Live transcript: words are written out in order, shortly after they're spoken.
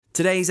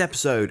Today's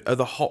episode of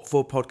the Hop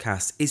Forward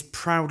podcast is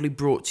proudly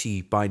brought to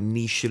you by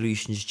Niche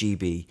Solutions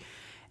GB.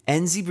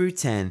 NZ Brew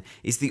 10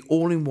 is the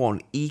all-in-one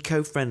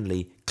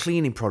eco-friendly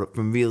cleaning product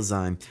from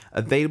Realzyme,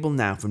 available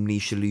now from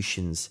Niche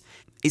Solutions.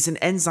 It's an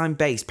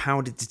enzyme-based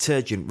powdered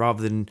detergent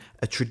rather than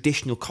a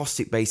traditional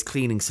caustic-based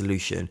cleaning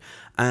solution,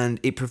 and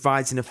it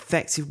provides an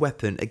effective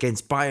weapon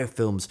against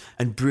biofilms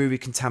and brewery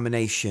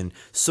contamination,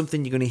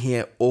 something you're going to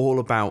hear all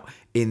about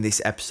in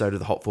this episode of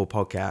the Hop Forward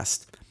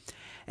podcast.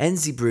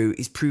 NZ Brew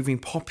is proving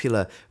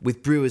popular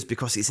with brewers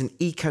because it's an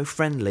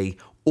eco-friendly,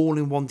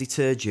 all-in-one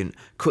detergent,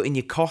 cutting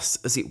your costs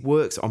as it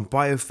works on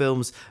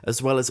biofilms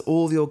as well as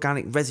all the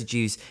organic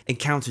residues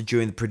encountered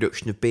during the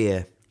production of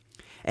beer.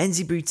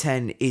 NZ Brew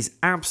 10 is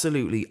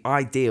absolutely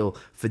ideal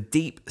for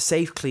deep,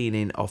 safe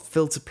cleaning of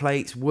filter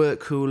plates,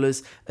 work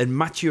coolers, and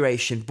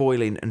maturation,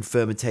 boiling, and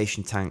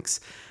fermentation tanks.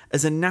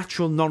 As a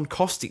natural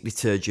non-caustic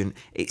detergent,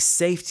 it's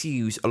safe to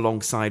use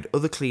alongside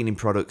other cleaning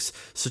products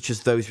such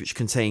as those which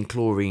contain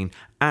chlorine,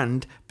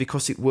 and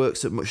because it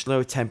works at much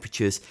lower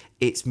temperatures,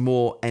 it's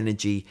more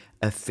energy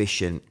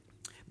efficient.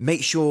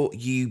 Make sure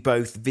you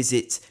both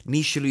visit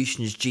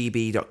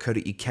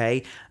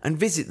nichesolutionsgb.co.uk and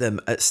visit them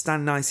at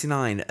Stand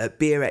 99 at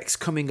BeerX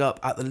coming up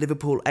at the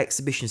Liverpool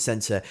Exhibition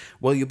Centre,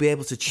 where you'll be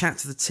able to chat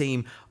to the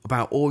team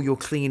about all your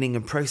cleaning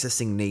and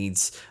processing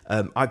needs.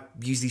 I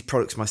use these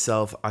products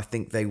myself. I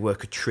think they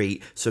work a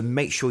treat. So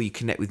make sure you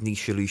connect with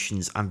Niche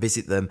Solutions and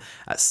visit them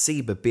at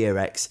SEBA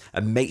BeerX,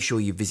 and make sure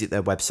you visit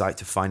their website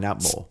to find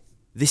out more.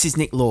 This is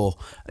Nick Law,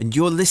 and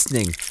you're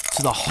listening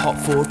to the Hop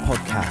Forward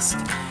podcast,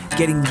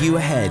 getting you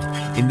ahead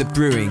in the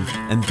brewing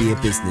and beer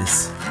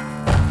business.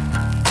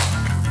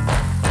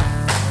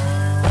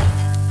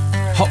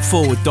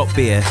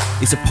 Hopforward.beer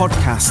is a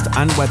podcast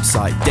and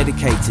website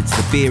dedicated to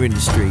the beer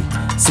industry,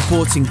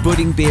 supporting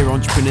budding beer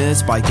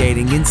entrepreneurs by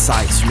gaining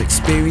insights from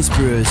experienced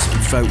brewers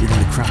and folk within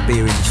the craft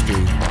beer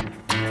industry.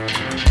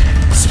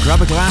 So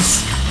grab a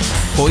glass,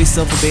 pour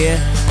yourself a beer,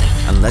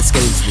 and let's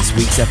get into this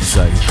week's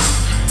episode.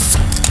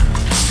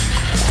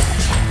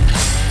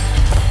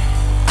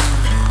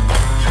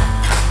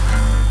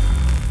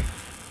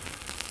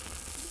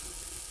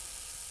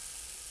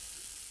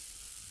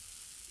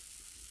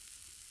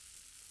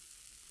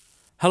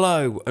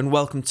 Hello and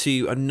welcome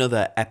to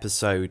another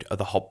episode of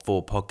the Hop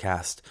Forward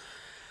podcast.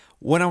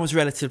 When I was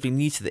relatively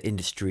new to the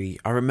industry,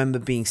 I remember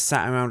being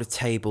sat around a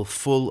table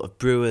full of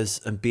brewers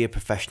and beer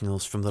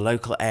professionals from the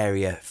local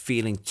area,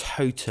 feeling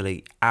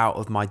totally out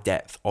of my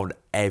depth on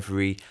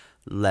every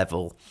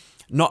level.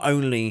 Not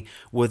only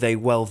were they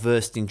well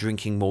versed in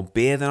drinking more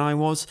beer than I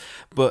was,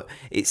 but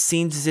it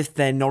seemed as if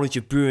their knowledge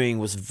of brewing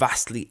was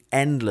vastly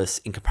endless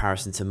in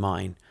comparison to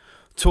mine.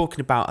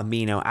 Talking about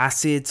amino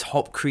acids,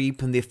 hop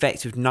creep, and the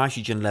effect of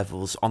nitrogen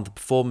levels on the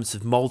performance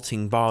of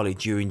malting barley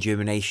during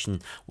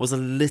germination was a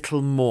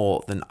little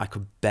more than I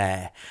could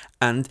bear.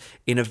 And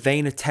in a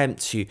vain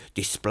attempt to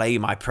display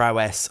my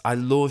prowess, I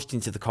launched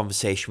into the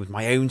conversation with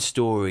my own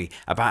story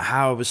about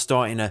how I was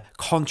starting a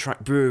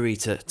contract brewery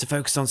to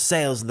focus on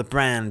sales and the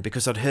brand,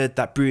 because I'd heard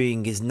that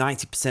brewing is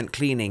 90%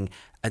 cleaning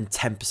and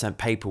 10%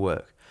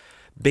 paperwork.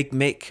 Big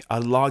Mick, a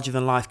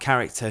larger-than-life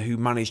character who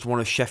managed one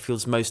of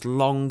Sheffield's most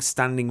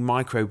long-standing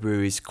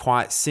microbreweries,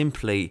 quite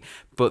simply,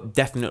 but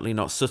definitely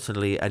not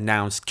subtly,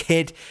 announced,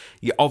 "Kid,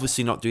 you're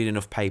obviously not doing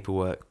enough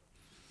paperwork."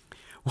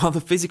 While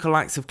the physical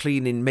acts of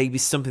cleaning may be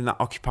something that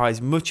occupies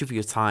much of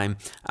your time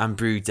and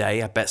brew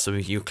day, I bet some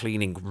of you are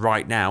cleaning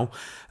right now,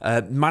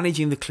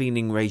 managing the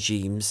cleaning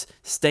regimes,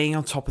 staying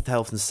on top of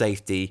health and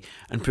safety,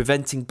 and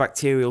preventing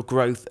bacterial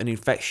growth and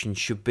infection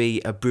should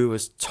be a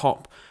brewer's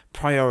top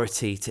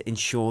priority to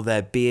ensure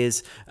their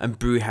beers and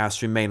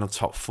brewhouse remain on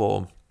top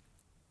form.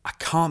 I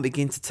can't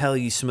begin to tell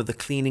you some of the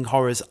cleaning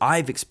horrors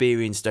I've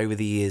experienced over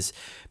the years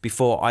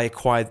before I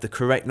acquired the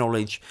correct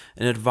knowledge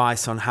and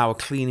advice on how a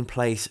cleaning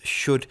place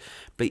should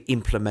be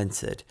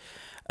implemented.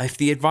 If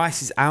the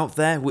advice is out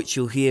there, which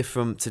you'll hear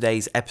from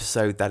today's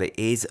episode that it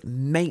is,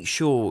 make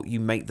sure you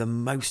make the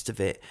most of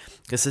it.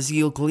 Because as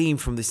you'll glean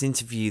from this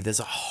interview,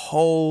 there's a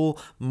whole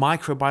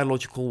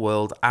microbiological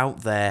world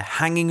out there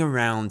hanging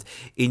around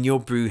in your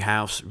brew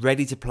house,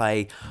 ready to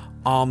play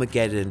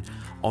Armageddon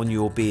on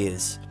your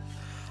beers.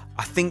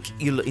 I think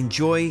you'll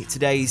enjoy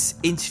today's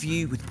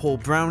interview with Paul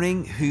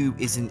Browning, who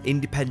is an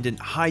independent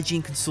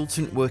hygiene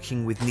consultant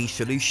working with Niche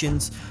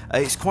Solutions.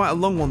 It's quite a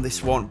long one,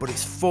 this one, but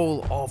it's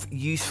full of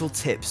useful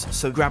tips,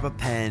 so grab a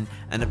pen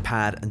and a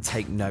pad and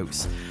take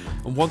notes.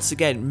 And once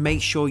again,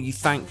 make sure you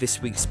thank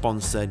this week's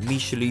sponsor,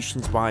 Niche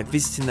Solutions, by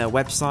visiting their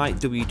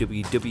website,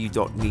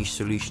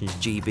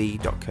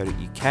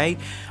 www.nichesolutionsgb.co.uk,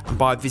 and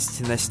by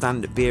visiting their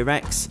stand at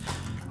BeerX.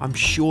 I'm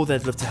sure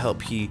they'd love to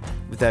help you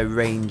with their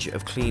range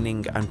of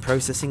cleaning and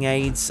processing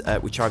aids,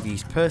 which I've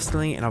used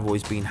personally and I've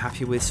always been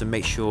happy with, so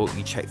make sure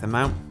you check them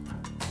out.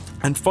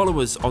 And follow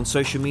us on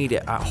social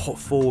media at Hop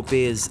Forward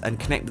Beers and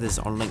connect with us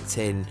on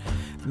LinkedIn.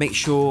 Make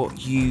sure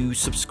you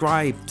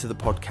subscribe to the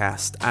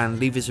podcast and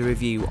leave us a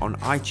review on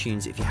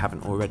iTunes if you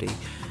haven't already.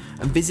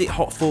 and visit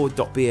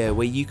hopforward.beer,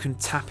 where you can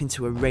tap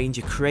into a range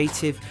of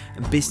creative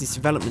and business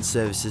development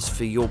services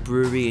for your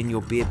brewery and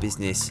your beer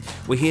business.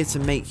 We're here to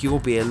make your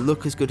beer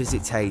look as good as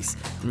it tastes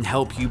and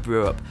help you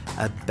brew up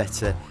a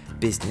better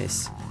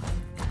business.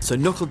 So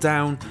knuckle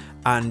down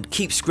and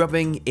keep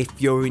scrubbing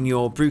if you're in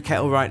your brew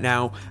kettle right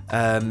now,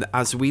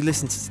 as we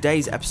listen to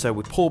today's episode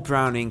with Paul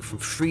Browning from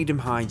Freedom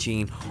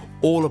Hygiene,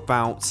 all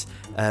about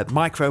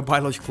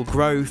microbiological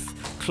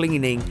growth,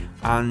 cleaning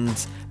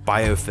and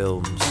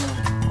biofilms.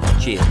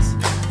 Cheers.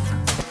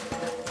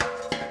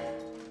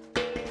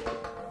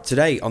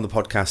 Today on the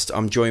podcast,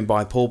 I'm joined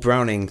by Paul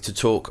Browning to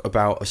talk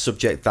about a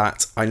subject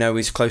that I know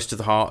is close to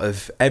the heart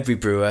of every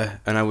brewer,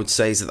 and I would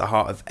say is at the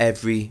heart of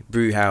every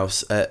brew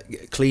house,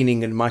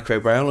 cleaning and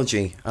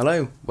microbiology.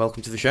 Hello,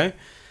 welcome to the show.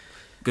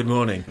 Good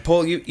morning.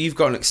 Paul, you've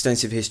got an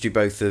extensive history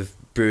both of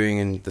brewing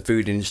and the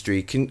food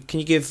industry. Can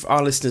you give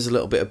our listeners a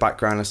little bit of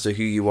background as to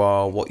who you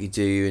are, what you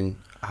do, and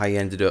how you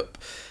ended up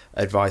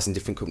advising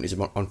different companies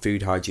on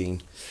food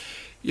hygiene?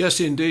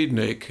 Yes, indeed,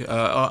 Nick.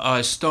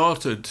 I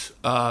started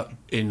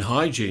in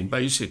hygiene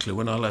basically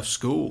when I left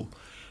school,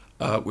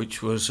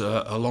 which was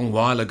a long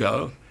while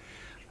ago,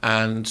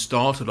 and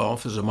started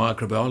off as a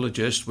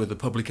microbiologist with the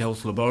Public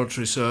Health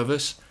Laboratory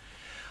Service.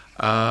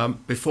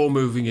 Before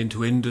moving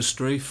into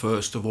industry,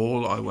 first of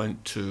all, I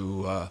went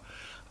to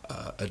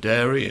a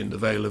dairy in the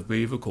Vale of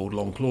Belvoir called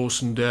Long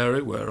Clawson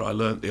Dairy, where I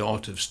learnt the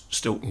art of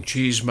Stilton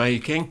cheese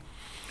making.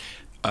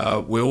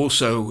 We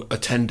also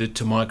attended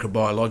to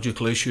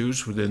microbiological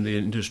issues within the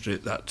industry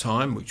at that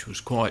time, which was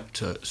quite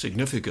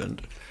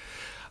significant.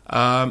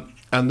 And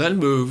then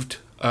moved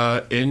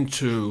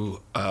into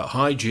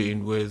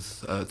hygiene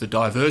with the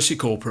Diversey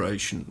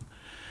Corporation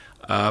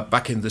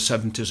back in the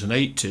 70s and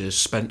 80s,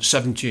 spent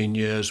 17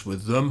 years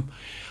with them,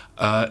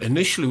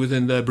 initially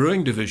within their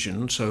brewing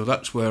division. So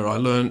that's where I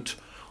learnt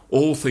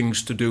all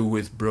things to do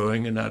with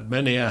brewing and had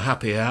many a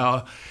happy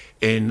hour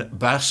in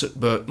Bass at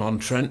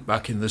Burton-on-Trent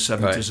back in the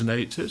 70s and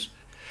 80s.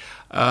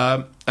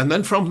 And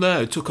then from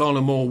there, took on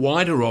a more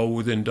wider role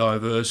within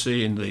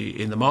Diversey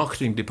in the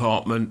marketing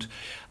department,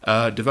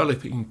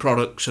 developing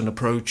products and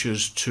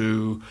approaches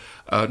to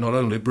not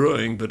only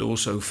brewing, but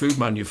also food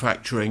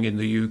manufacturing in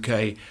the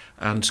UK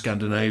and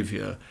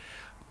Scandinavia.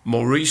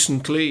 More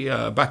recently,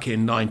 back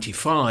in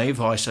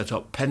 95, I set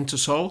up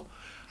Pentasol.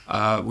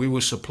 We were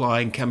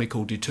supplying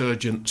chemical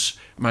detergents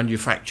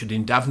manufactured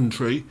in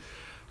Daventry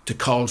to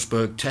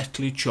Carlsberg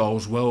Tetley,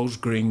 Charles Wells,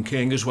 Greene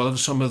King, as well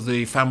as some of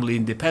the family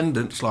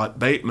independents like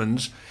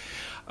Bateman's.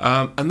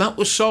 And that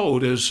was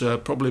sold, as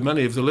probably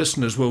many of the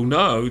listeners will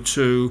know,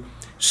 to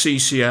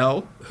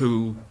CCL,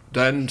 who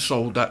then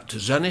sold that to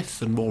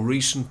Zenith, and more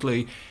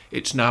recently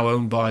it's now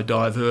owned by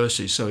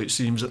Diversey. So it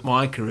seems that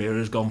my career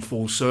has gone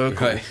full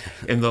circle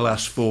in the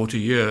last 40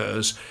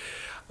 years.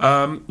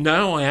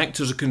 Now I act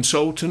as a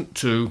consultant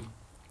to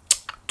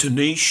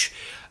Niche.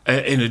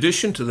 In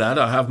addition to that,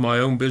 I have my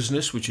own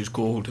business, which is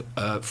called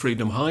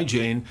Freedom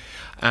Hygiene,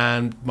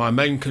 and my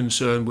main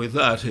concern with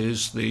that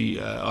is the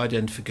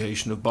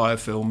identification of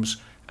biofilms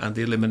and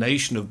the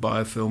elimination of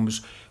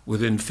biofilms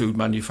within food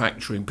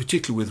manufacturing,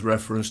 particularly with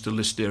reference to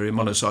Listeria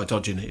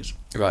monocytogenes.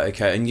 Right,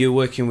 okay. And you're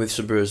working with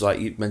some brewers like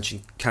you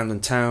mentioned, Camden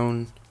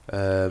Town,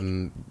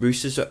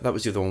 Roosters, that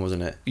was the other one,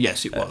 wasn't it?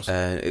 Yes, it was.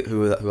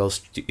 Who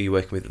else are you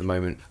working with at the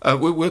moment?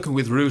 We're working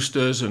with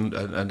Roosters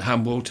and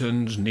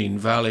Hambleton's, Nene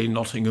Valley,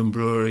 Nottingham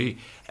Brewery,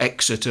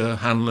 Exeter,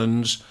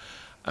 Hanlon's,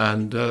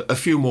 and a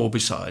few more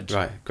besides.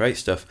 Right, great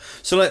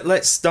stuff. So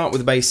let's start with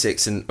the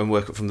basics and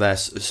work up from there.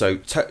 So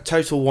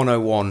Total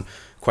 101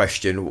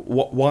 question,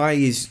 why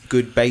is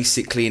good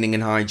basic cleaning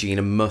and hygiene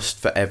a must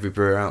for every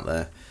brewer out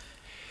there?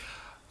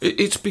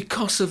 It's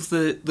because of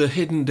the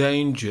hidden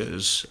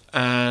dangers,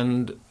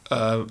 and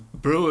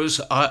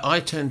brewers, I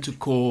tend to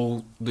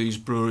call these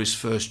breweries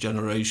first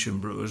generation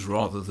brewers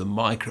rather than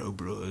micro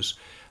brewers.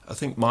 I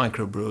think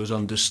micro brewers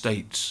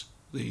understates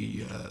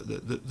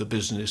the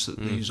business that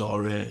these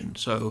are in.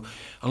 So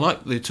I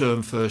like the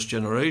term first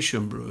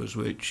generation brewers,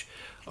 which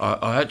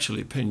I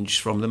actually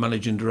pinched from the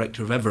managing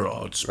director of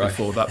Everard's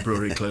before that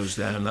brewery closed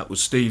down. That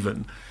was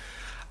Stephen.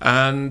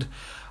 And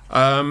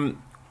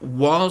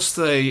whilst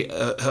they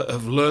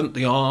have learnt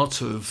the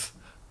art of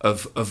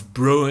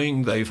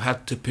brewing, they've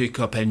had to pick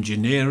up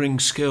engineering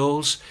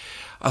skills.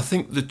 I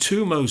think the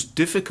two most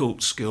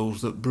difficult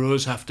skills that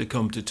brewers have to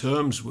come to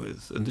terms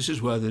with, and this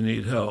is where they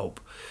need help,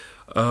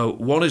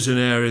 one is an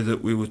area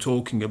that we were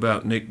talking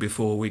about, Nick,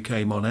 before we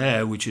came on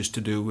air, which is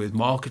to do with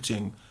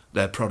marketing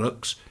their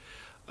products.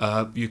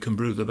 You can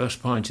brew the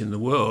best pint in the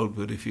world,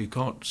 but if you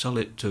can't sell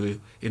it to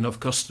enough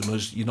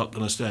customers, you're not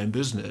going to stay in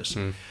business.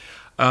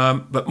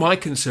 But my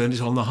concern is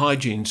on the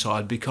hygiene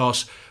side,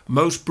 because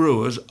most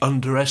brewers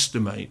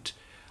underestimate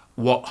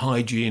what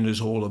hygiene is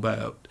all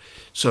about.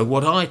 So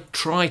what I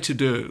try to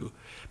do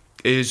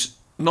is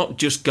not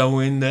just go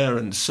in there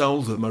and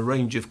sell them a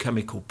range of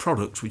chemical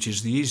products, which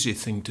is the easy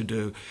thing to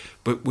do,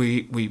 but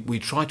we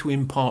try to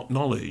impart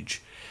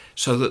knowledge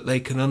so that they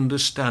can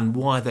understand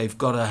why they've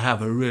got to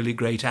have a really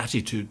great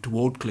attitude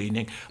toward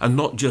cleaning and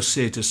not just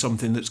see it as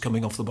something that's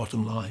coming off the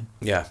bottom line.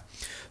 Yeah.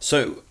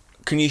 So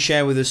Can you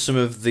share with us some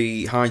of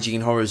the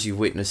hygiene horrors you've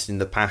witnessed in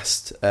the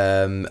past,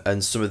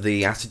 and some of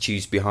the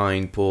attitudes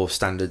behind poor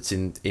standards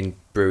in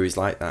breweries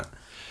like that?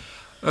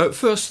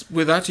 First,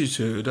 with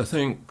attitude, I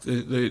think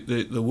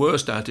the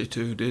worst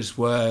attitude is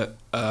where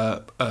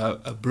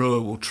a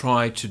brewer will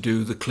try to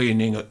do the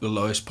cleaning at the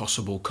lowest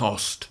possible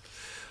cost,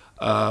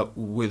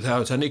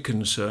 without any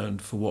concern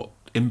for what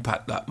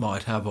impact that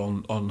might have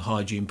on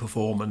hygiene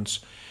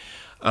performance.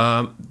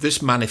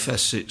 This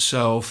manifests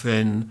itself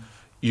in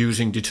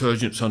using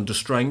detergents under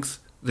strength.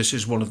 This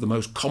is one of the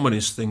most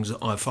commonest things that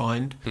I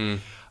find.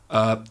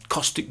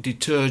 Caustic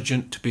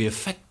detergent to be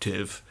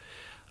effective,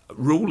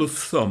 rule of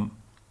thumb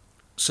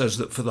says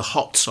that for the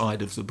hot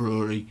side of the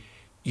brewery,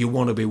 you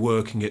want to be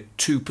working at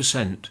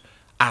 2%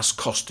 as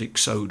caustic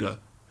soda,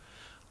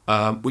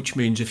 which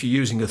means if you're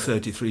using a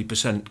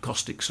 33%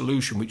 caustic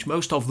solution, which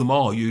most of them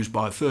are used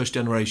by first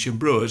generation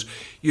brewers,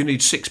 you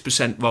need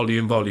 6%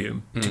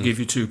 volume to give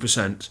you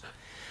 2%.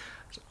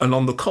 And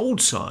on the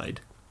cold side,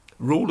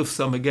 rule of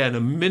thumb again,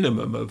 a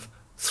minimum of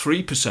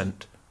 3%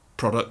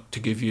 product to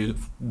give you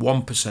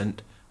 1%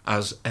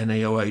 as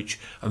NaOH.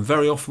 And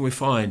very often we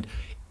find,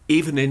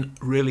 even in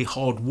really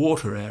hard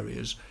water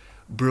areas,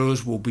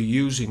 brewers will be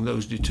using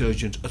those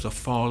detergents at a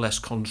far less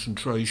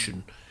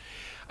concentration.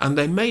 And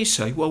they may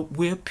say, well,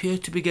 we appear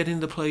to be getting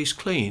the place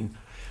clean.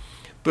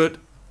 But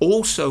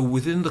also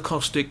within the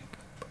caustic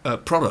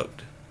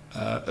product,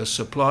 as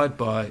supplied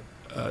by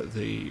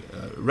the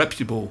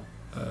reputable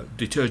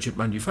detergent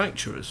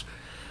manufacturers,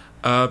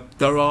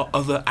 there are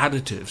other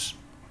additives.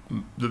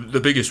 The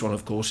biggest one,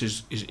 of course,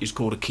 is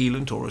called a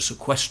chelant or a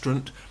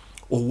sequestrant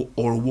or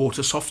a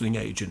water softening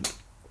agent.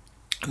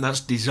 And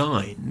that's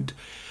designed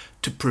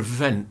to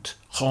prevent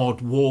hard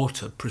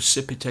water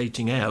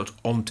precipitating out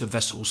onto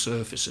vessel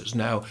surfaces.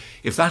 Now,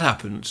 if that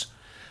happens,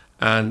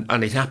 and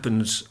it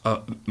happens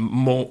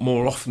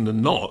more often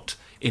than not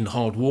in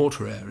hard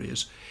water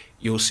areas,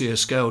 you'll see a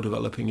scale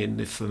developing in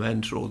the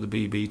fermenter or the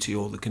BBT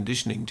or the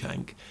conditioning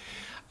tank.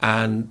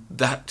 And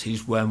that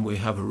is when we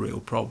have a real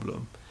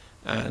problem.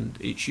 And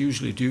it's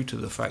usually due to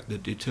the fact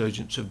that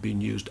detergents have been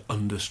used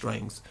under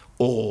strength,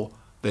 or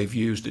they've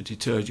used a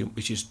detergent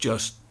which is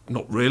just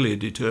not really a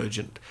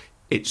detergent,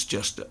 it's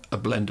just a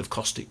blend of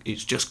caustic,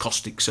 it's just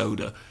caustic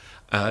soda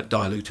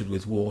diluted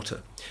with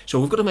water. So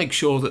we've got to make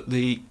sure that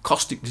the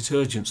caustic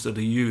detergents that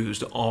are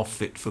used are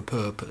fit for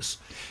purpose.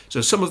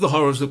 So some of the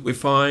horrors that we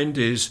find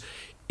is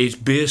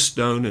beer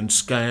stone and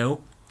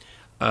scale.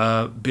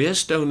 Beer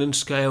stone and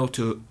scale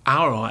to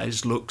our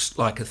eyes looks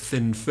like a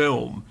thin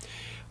film,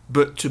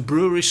 but to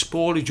brewery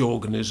spoilage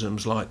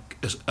organisms like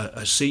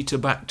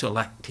Acetobacter,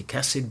 lactic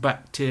acid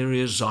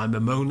bacteria,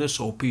 Zymomonas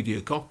or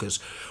Pediococcus,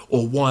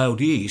 or wild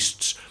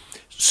yeasts,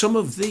 some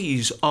of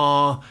these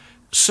are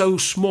so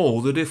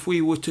small that if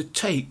we were to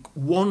take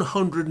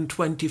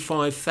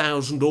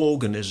 125,000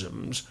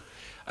 organisms,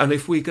 and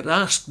if we could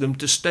ask them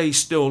to stay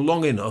still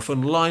long enough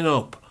and line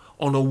up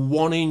on a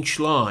 1-inch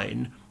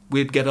line,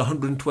 we'd get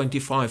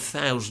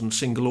 125,000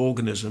 single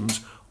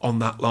organisms on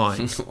that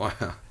line.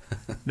 Wow.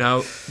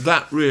 Now,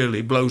 that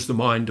really blows the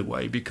mind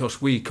away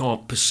because we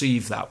can't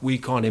perceive that. We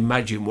can't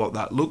imagine what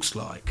that looks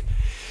like.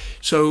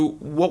 So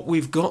what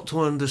we've got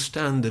to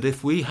understand that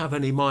if we have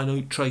any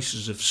minute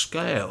traces of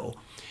scale,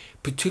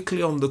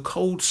 particularly on the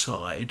cold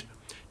side,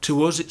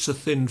 to us it's a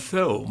thin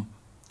film.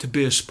 To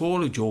beer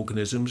spoilage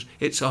organisms,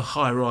 it's a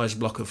high-rise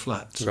block of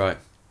flats. Right.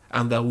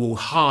 And they will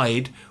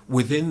hide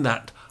within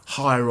that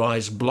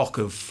high-rise block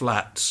of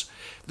flats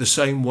the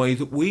same way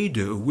that we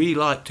do. We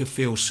like to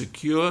feel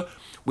secure.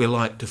 We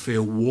like to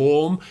feel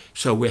warm,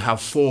 so we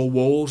have 4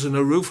 walls and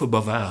a roof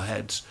above our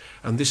heads.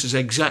 And this is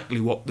exactly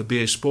what the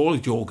beer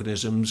spoilage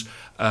organisms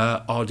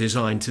are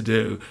designed to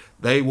do.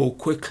 They will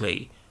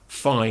quickly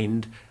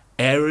find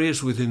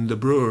areas within the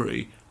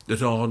brewery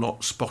that are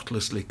not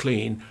spotlessly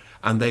clean,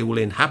 and they will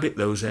inhabit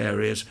those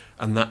areas,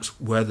 and that's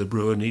where the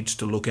brewer needs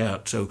to look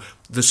out. So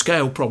the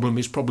scale problem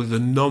is probably the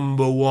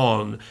number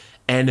one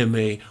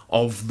enemy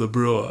of the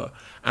brewer,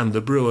 and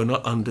the brewer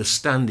not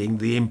understanding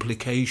the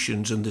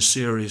implications and the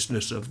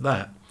seriousness of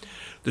that.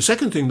 The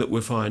second thing that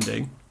we're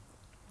finding,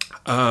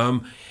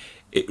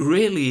 it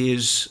really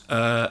is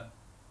a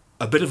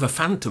bit of a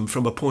phantom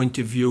from a point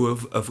of view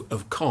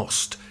of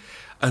cost,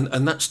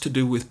 and that's to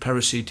do with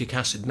peracetic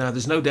acid. Now,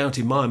 there's no doubt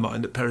in my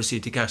mind that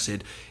peracetic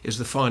acid is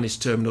the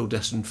finest terminal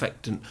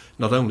disinfectant,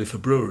 not only for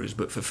breweries,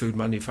 but for food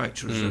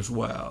manufacturers as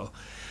well.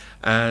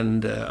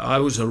 And I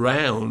was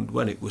around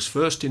when it was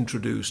first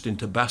introduced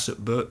into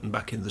Bassett Burton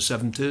back in the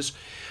 70s.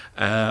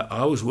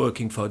 I was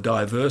working for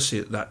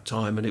Diversey at that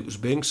time, and it was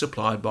being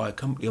supplied by a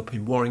company up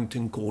in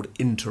Warrington called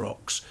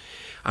Interox.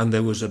 And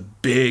there was a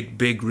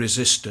big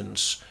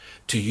resistance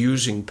to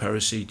using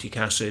peracetic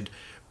acid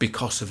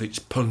because of its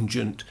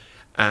pungent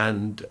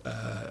and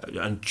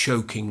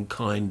choking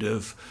kind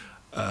of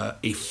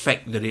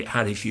effect that it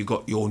had if you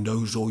got your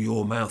nose or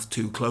your mouth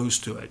too close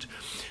to it.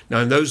 Now,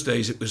 in those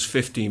days, it was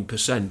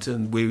 15%,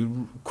 and we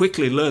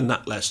quickly learned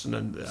that lesson,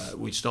 and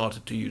we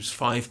started to use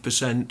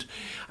 5%,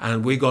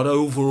 and we got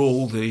over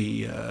all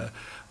the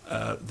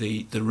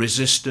the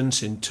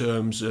resistance in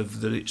terms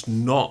of that it's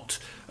not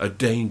a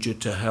danger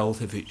to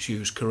health if it's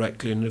used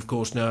correctly. And of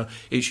course now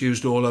it's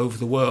used all over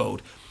the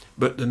world.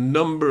 But the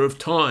number of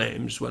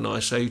times when I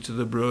say to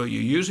the brewer,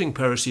 you're using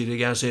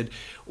peracetic acid,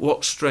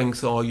 what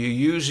strength are you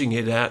using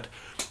it at?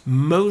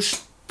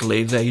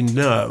 Mostly they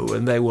know,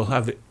 and they will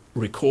have it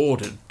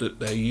recorded that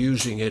they're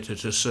using it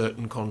at a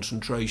certain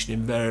concentration.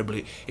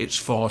 Invariably, it's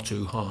far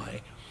too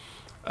high.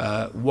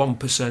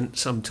 1%,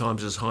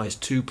 sometimes as high as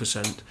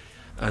 2%,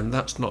 and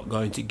that's not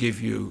going to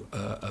give you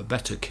a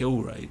better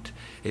kill rate.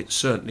 It's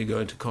certainly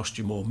going to cost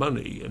you more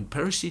money, and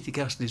peracetic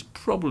acid is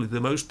probably the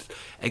most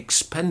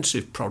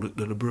expensive product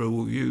that a brewer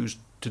will use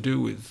to do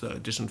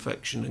with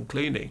disinfection and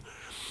cleaning.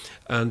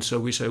 And so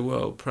we say,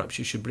 well, perhaps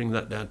you should bring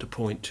that down to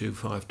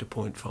 0.25 to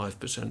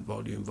 0.5%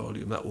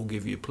 volume. That will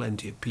give you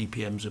plenty of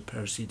ppms of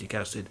peracetic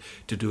acid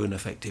to do an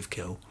effective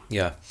kill.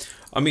 Yeah.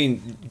 I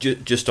mean,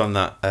 just on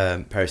that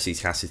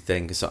peracetic acid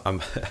thing, because I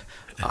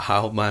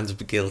hold my hands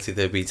up guilty.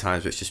 There'll be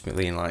times where it's just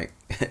me like,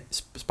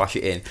 splash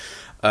it in.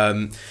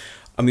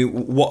 I mean,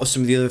 what are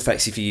some of the other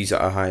effects if you use it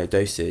at a higher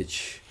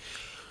dosage?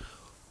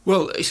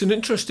 Well, it's an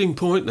interesting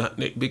point, that,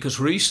 Nick, because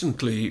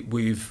recently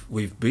we've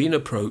been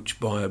approached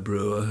by a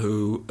brewer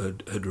who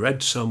had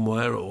read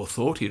somewhere, or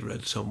thought he'd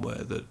read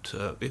somewhere,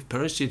 that if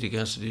peracetic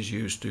acid is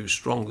used too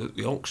strong, that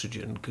the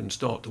oxygen can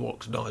start to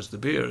oxidise the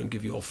beer and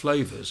give you off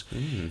flavours.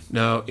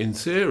 Now, in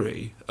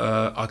theory,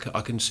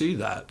 I can see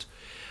that.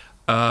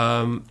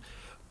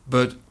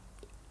 But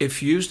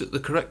if used at the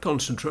correct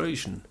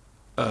concentration,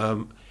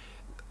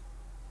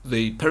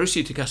 the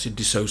peracetic acid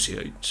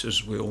dissociates,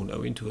 as we all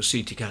know, into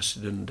acetic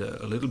acid and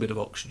a little bit of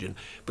oxygen,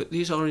 but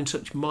these are in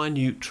such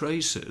minute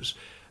traces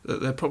that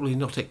they're probably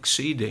not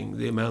exceeding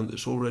the amount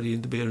that's already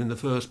in the beer in the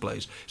first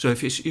place. So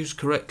if it's used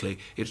correctly,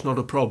 it's not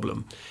a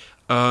problem.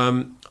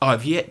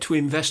 I've yet to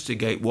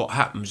investigate what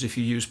happens if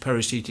you use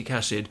peracetic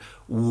acid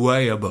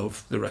way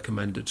above the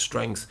recommended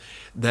strength.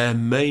 There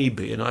may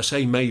be, and I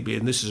say maybe,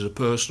 and this is a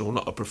personal,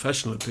 not a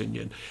professional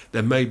opinion,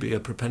 there may be a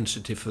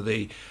propensity for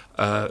the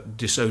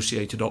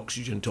dissociated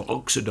oxygen to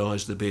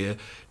oxidise the beer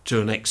to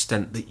an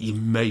extent that you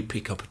may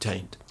pick up a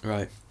taint.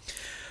 Right.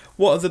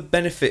 What are the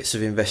benefits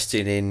of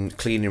investing in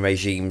cleaning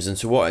regimes, and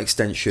to what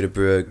extent should a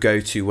brewer go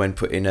to when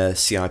putting a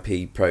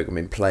CIP program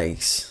in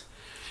place?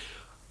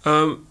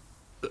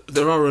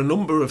 There are a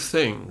number of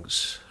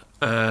things,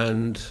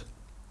 and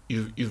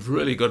you've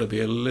really got to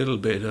be a little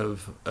bit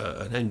of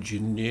an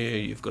engineer,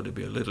 you've got to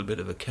be a little bit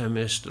of a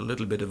chemist, a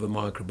little bit of a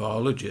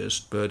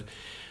microbiologist, but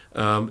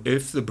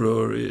if the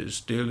brewer is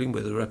dealing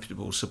with a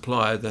reputable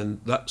supplier, then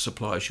that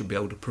supplier should be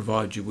able to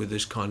provide you with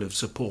this kind of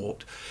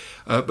support.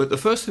 But the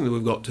first thing that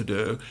we've got to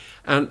do,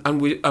 and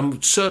I'm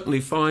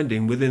certainly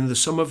finding within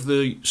some of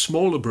the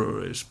smaller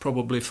breweries,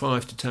 probably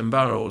 5 to 10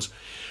 barrels,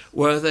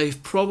 where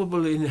they've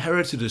probably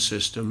inherited a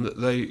system that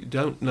they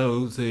don't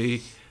know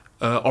the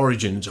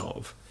origins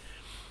of.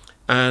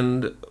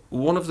 And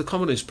one of the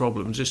commonest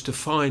problems is to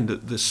find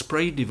that the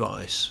spray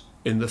device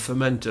in the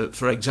fermenter,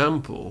 for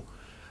example,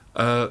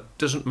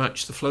 doesn't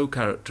match the flow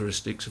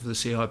characteristics of the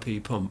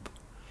CIP pump.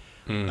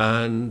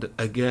 And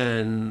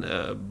again,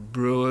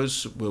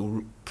 brewers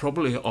will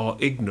probably are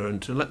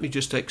ignorant. And let me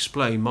just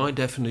explain my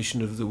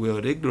definition of the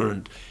word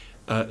ignorant.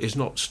 Is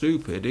not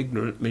stupid.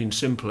 Ignorant means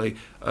simply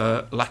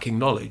lacking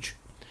knowledge.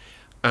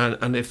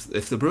 And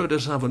if the brewer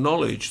doesn't have a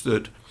knowledge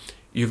that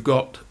you've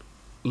got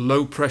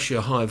low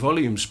pressure, high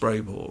volume spray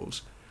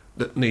balls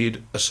that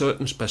need a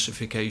certain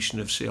specification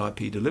of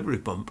CIP delivery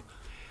pump,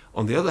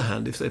 on the other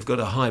hand, if they've got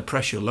a high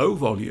pressure, low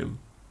volume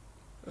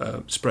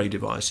spray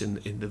device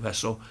in the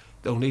vessel,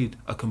 they'll need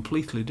a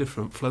completely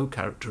different flow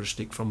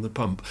characteristic from the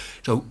pump.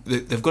 So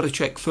they've got to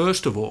check,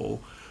 first of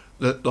all,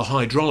 that the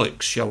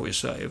hydraulics, shall we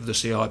say, of the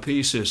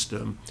CIP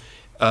system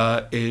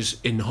is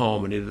in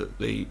harmony, that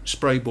the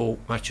spray ball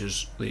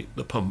matches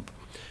the pump.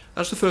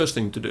 That's the first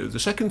thing to do.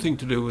 The second thing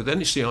to do with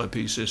any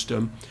CIP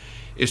system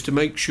is to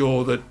make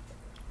sure that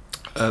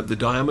the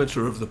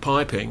diameter of the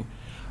piping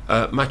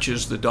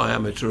matches the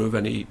diameter of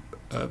any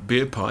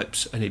beer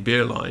pipes, any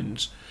beer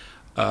lines,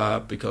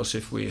 because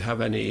if we have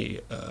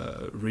any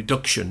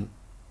reduction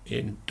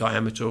in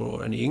diameter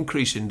or any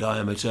increase in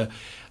diameter,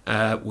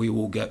 we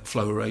will get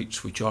flow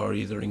rates which are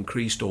either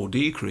increased or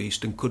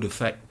decreased and could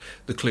affect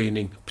the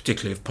cleaning,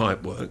 particularly of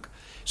pipe work.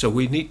 So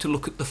we need to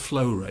look at the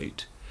flow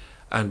rate,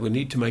 and we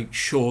need to make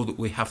sure that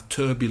we have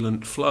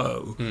turbulent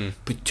flow,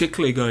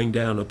 particularly going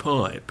down a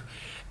pipe.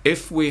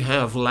 If we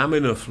have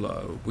laminar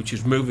flow, which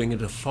is moving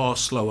at a far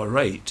slower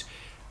rate,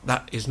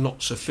 that is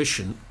not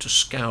sufficient to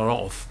scour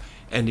off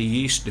any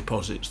yeast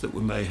deposits that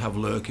we may have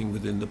lurking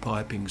within the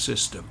piping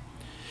system.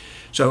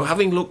 So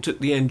having looked at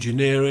the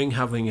engineering,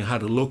 having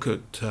had a look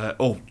at,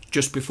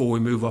 just before we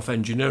move off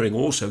engineering,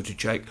 also to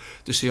check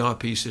the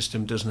CIP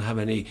system doesn't have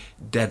any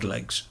dead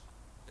legs.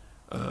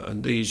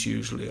 And these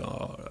usually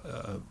are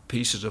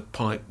pieces of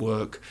pipe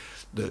work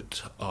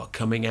that are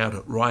coming out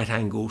at right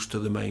angles to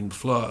the main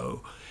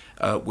flow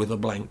with a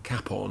blank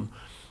cap on.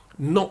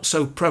 Not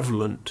so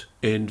prevalent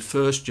in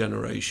first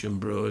generation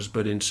brewers,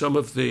 but in some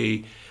of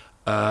the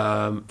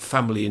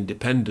family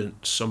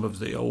independence. Some of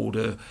the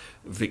older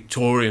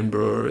Victorian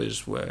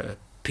breweries where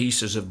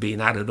pieces have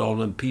been added on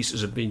and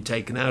pieces have been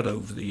taken out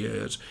over the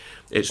years,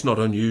 it's not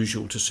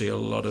unusual to see a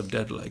lot of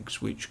dead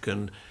legs which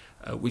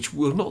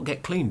will not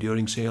get cleaned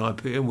during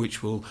CIP and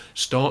which will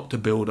start to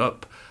build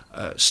up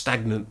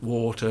stagnant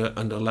water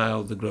and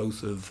allow the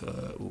growth of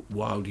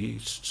wild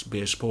yeasts,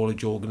 beer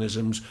spoilage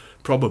organisms,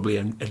 probably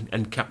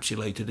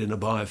encapsulated in a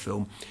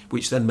biofilm,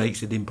 which then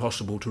makes it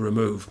impossible to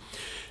remove.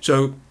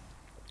 So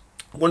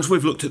once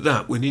we've looked at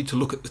that, we need to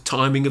look at the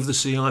timing of the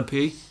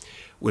CIP.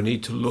 We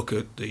need to look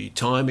at the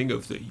timing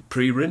of the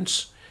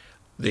pre-rinse,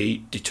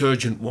 the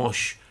detergent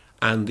wash,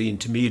 and the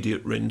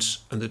intermediate rinse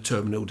and the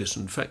terminal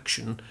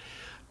disinfection.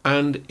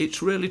 And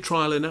it's really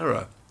trial and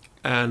error.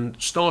 And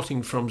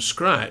starting from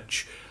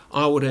scratch,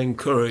 I would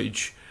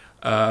encourage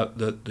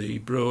that the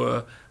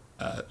brewer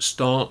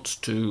starts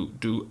to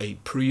do a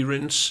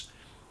pre-rinse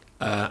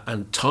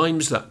and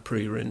times that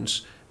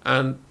pre-rinse.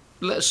 And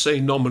let's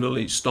say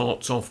nominally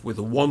starts off with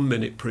a 1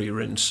 minute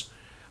pre-rinse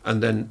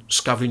and then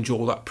scavenge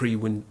all that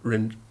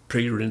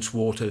pre-rinse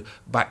water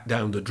back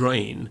down the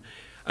drain,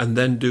 and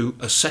then do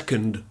a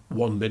second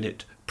 1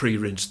 minute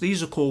pre-rinse.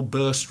 These are called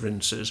burst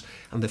rinses,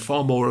 and they're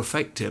far more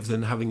effective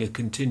than having a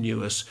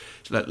continuous,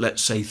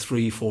 let's say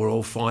 3, 4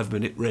 or 5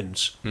 minute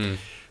rinse.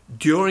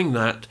 During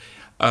that,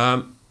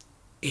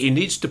 he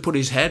needs to put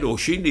his head, or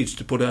she needs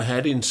to put her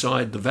head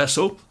inside the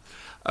vessel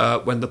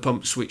when the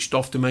pump's switched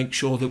off, to make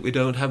sure that we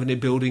don't have any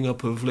building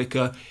up of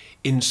liquor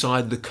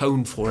inside the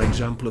cone, for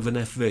example, of an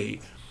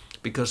FV.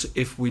 Because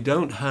if we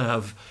don't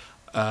have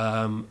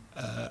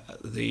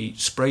the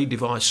spray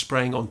device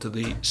spraying onto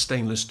the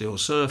stainless steel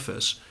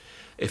surface,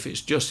 if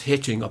it's just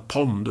hitting a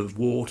pond of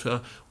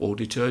water or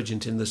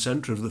detergent in the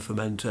centre of the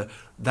fermenter,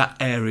 that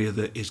area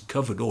that is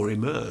covered or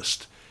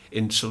immersed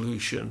in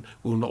solution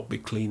will not be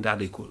cleaned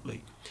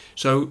adequately.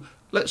 So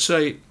let's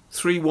say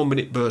 3 1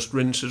 minute burst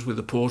rinses with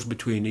a pause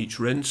between each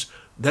rinse,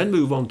 then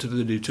move on to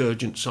the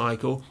detergent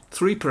cycle.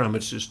 3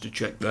 parameters to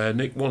check there,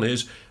 Nick. One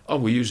is, are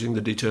we using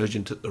the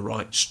detergent at the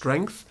right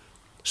strength?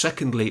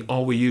 Secondly,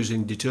 are we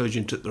using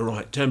detergent at the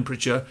right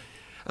temperature?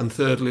 And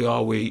thirdly,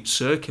 are we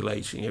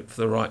circulating it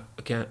for the right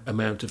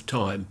amount of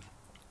time?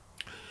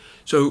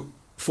 So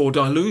for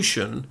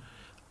dilution,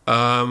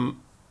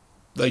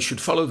 they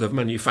should follow the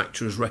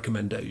manufacturer's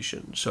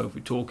recommendation. So if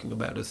we're talking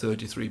about a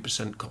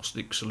 33%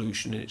 caustic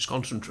solution in its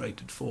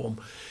concentrated form,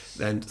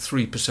 then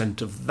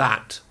 3% of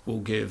that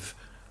will give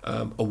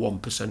a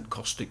 1%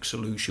 caustic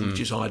solution, which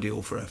is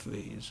ideal for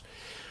FVs.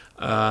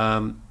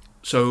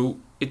 So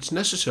it's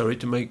necessary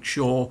to make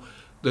sure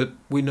that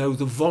we know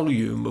the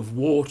volume of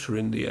water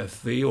in the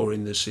FV or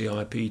in the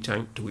CIP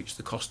tank to which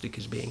the caustic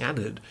is being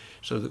added,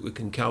 so that we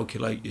can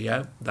calculate,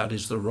 that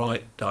is the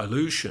right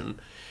dilution.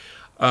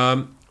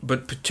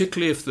 But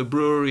particularly if the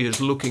brewery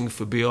is looking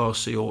for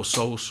BRC or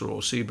SALSA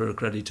or CIBA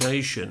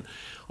accreditation,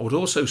 I would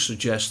also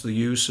suggest the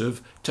use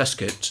of test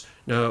kits.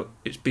 Now,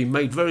 it's been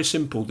made very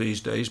simple these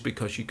days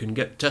because you can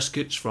get test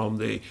kits from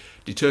the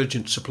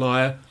detergent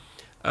supplier.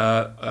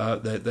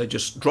 They're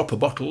just dropper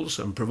bottles,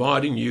 and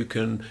providing you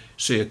can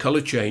see a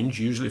colour change,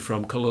 usually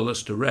from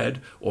colourless to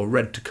red or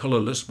red to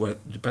colourless,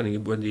 depending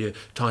on whether you're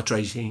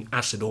titrating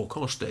acid or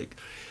caustic,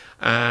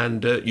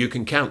 and you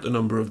can count the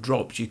number of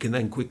drops, you can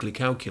then quickly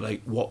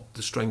calculate what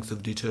the strength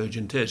of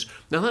detergent is.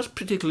 Now, that's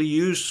particularly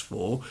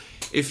useful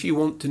if you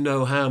want to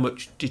know how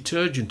much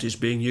detergent is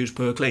being used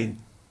per clean,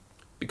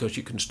 because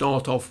you can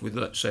start off with,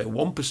 let's say, a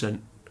 1%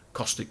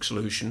 caustic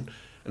solution,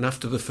 and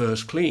after the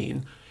first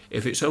clean,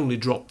 if it's only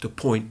dropped to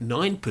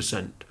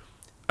 0.9%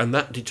 and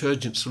that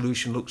detergent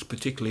solution looks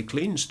particularly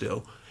clean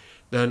still,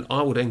 then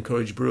I would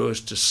encourage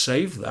brewers to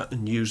save that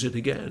and use it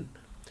again.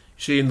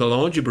 See, in the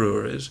larger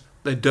breweries,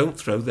 they don't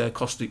throw their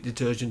caustic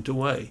detergent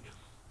away.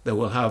 They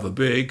will have a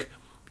big,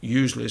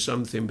 usually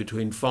something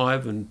between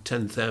 5 and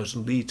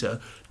 10,000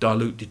 litre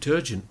dilute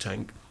detergent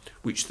tank,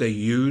 which they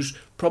use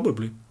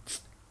probably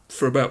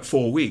for about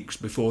 4 weeks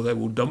before they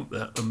will dump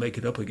that and make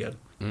it up again.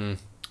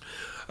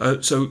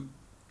 So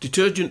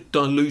detergent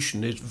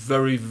dilution is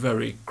very,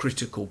 very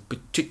critical,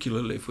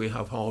 particularly if we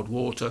have hard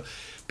water,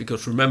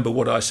 because remember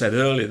what I said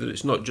earlier, that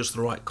it's not just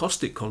the right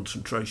caustic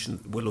concentration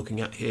that we're looking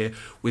at here.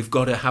 We've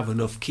got to have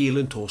enough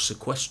chelant or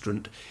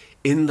sequestrant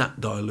in that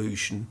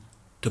dilution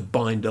to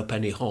bind up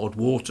any hard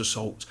water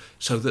salts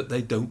so that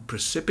they don't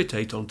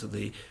precipitate onto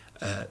the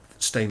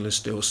stainless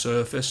steel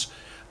surface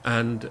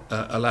and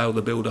allow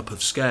the build-up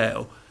of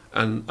scale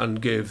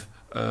and give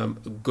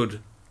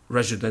good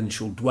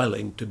residential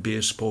dwelling to beer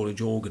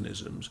spoilage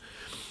organisms.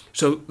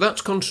 So that's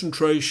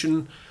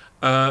concentration,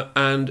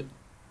 and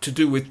to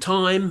do with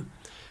time,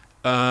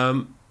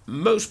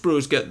 most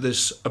brewers get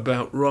this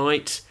about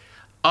right.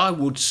 I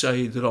would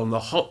say that on the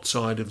hot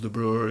side of the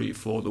brewery,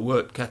 for the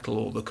wort kettle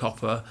or the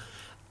copper,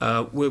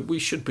 we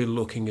should be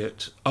looking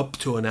at up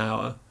to an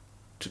hour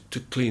to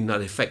clean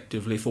that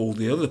effectively if all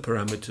the other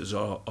parameters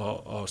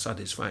are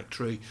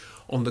satisfactory.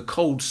 On the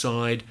cold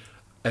side,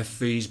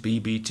 FVs,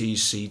 BBTs,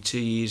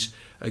 CTs,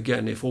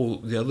 again, if all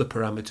the other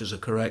parameters are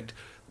correct,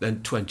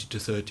 then 20 to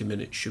 30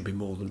 minutes should be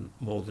more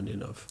than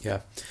enough.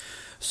 Yeah.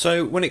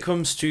 So when it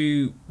comes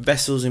to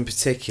vessels in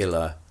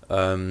particular,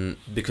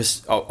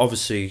 because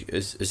obviously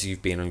as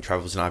you've been on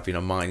travels and I've been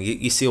on mine,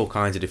 you see all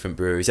kinds of different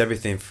breweries,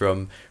 everything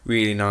from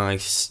really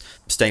nice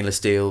stainless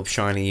steel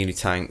shiny uni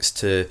tanks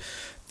to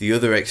the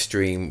other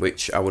extreme,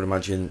 which I would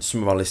imagine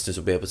some of our listeners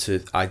will be able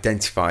to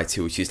identify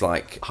to, which is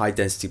like high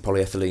density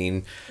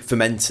polyethylene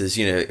fermenters,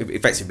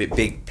 effectively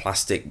big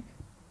plastic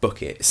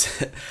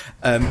buckets.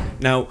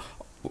 Now,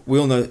 we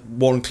all know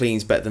one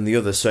cleans better than the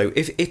other. So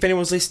if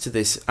anyone's listening to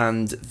this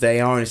and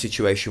they are in a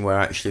situation where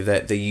actually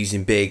they're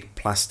using big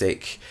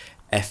plastic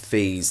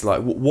FVs,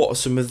 like what are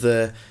some of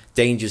the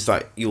dangers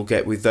that you'll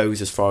get with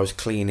those as far as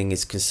cleaning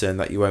is concerned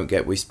that you won't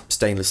get with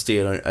stainless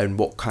steel, and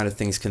what kind of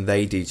things can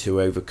they do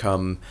to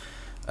overcome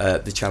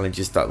the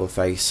challenges that they'll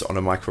face on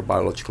a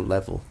microbiological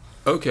level?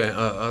 Okay,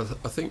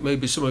 I think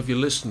maybe some of your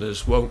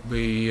listeners won't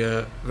be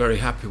very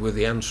happy with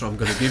the answer I'm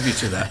going to give you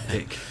to that,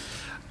 Nick.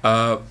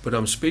 But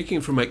I'm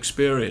speaking from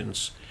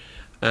experience,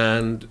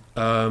 and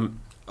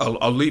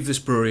I'll leave this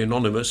brewery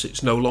anonymous.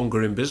 It's no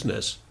longer in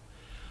business.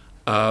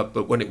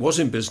 But when it was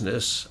in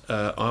business,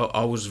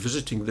 I was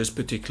visiting this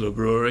particular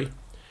brewery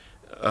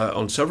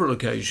on several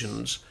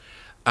occasions,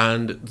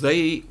 and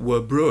they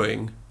were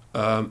brewing,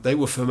 they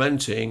were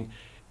fermenting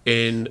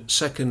in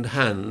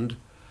second-hand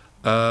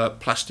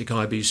plastic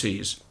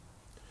IBCs.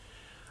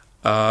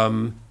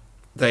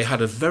 They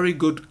had a very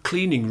good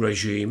cleaning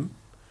regime.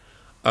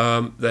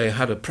 They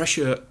had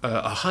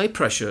a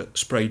high-pressure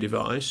spray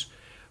device,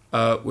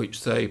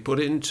 which they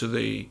put into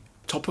the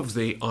top of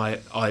the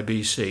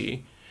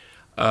IBC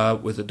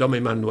with a dummy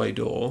manway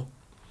door,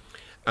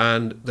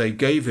 and they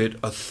gave it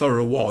a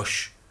thorough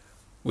wash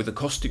with a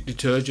caustic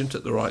detergent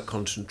at the right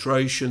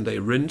concentration. They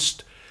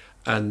rinsed,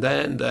 and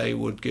then they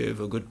would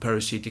give a good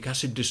peracetic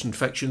acid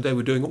disinfection. They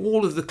were doing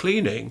all of the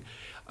cleaning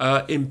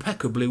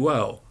impeccably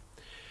well.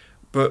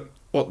 But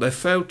what they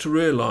failed to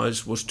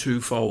realise was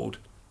twofold.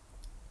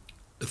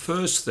 The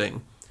first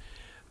thing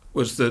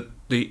was that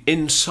the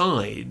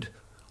inside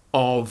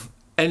of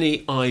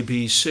any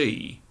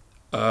IBC,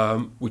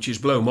 which is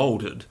blow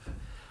moulded,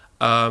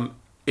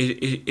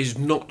 is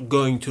not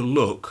going to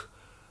look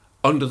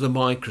under the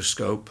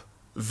microscope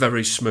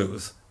very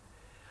smooth.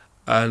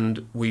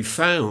 And we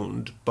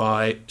found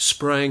by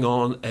spraying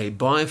on a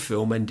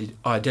biofilm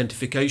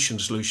identification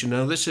solution.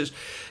 Now, this is,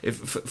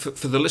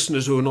 for the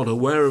listeners who are not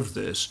aware of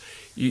this,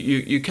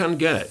 you can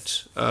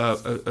get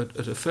at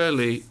a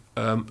fairly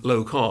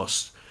low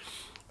cost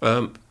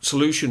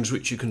solutions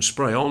which you can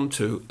spray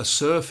onto a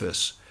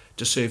surface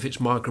to see if it's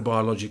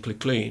microbiologically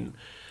clean.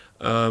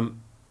 The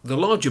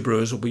larger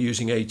brewers will be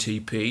using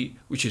ATP,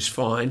 which is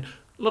fine.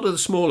 A lot of the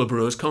smaller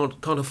brewers can't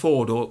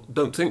afford or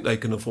don't think they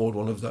can afford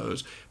one of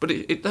those. But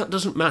that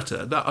doesn't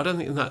matter. I don't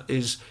think that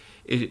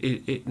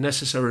it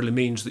necessarily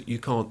means that you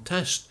can't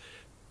test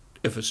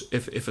if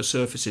a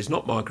surface is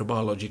not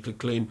microbiologically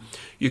clean.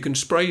 You can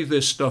spray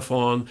this stuff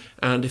on,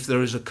 and if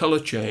there is a colour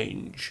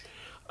change,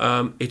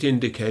 it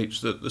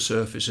indicates that the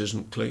surface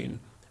isn't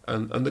clean.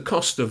 And the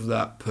cost of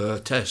that per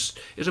test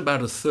is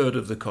about a third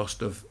of the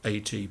cost of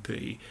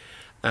ATP.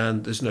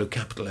 And there's no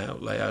capital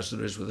outlay as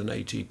there is with an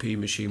ATP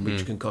machine,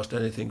 which can cost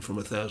anything from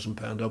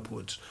 £1,000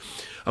 upwards.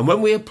 And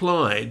when we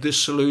applied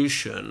this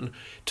solution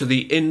to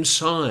the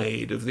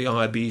inside of the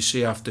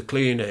IBC after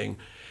cleaning,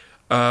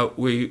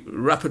 we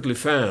rapidly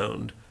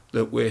found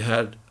that we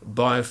had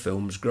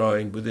biofilms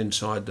growing within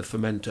inside the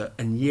fermenter,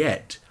 and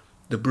yet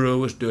the brewer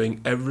was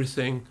doing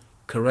everything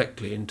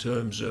correctly in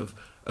terms of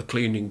a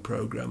cleaning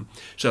program.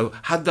 So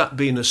had that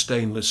been a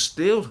stainless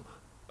steel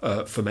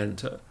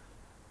fermenter,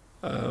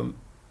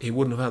 he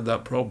wouldn't have had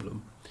that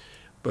problem.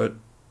 But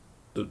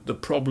the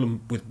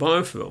problem with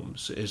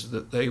biofilms is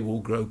that they will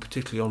grow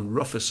particularly on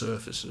rougher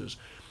surfaces.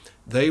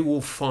 They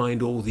will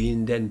find all the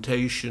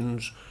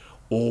indentations,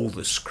 all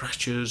the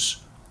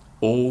scratches,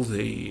 all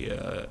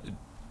the,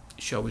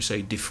 shall we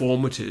say,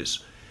 deformities,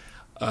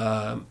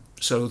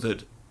 so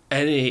that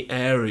any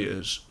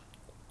areas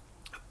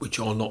which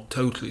are not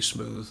totally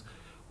smooth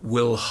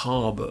will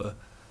harbour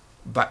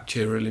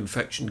bacterial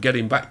infection.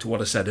 Getting back to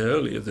what I said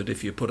earlier, that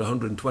if you put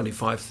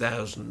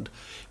 125,000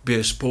 beer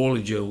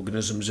sporulage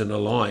organisms in a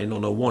line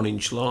on a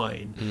 1-inch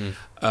line,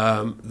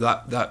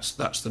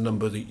 that's the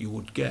number that you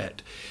would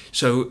get.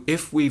 So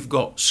if we've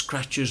got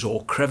scratches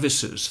or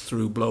crevices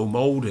through blow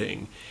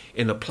moulding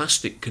in a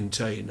plastic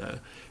container,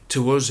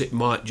 to us it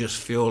might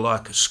just feel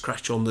like a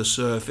scratch on the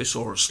surface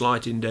or a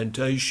slight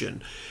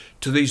indentation.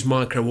 To these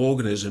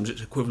microorganisms,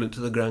 it's equivalent to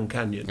the Grand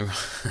Canyon.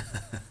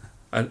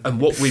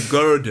 And what we've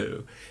got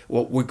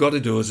to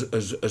do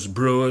as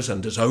brewers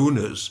and as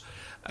owners,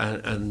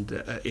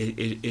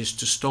 is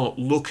to start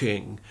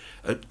looking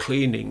at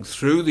cleaning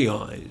through the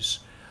eyes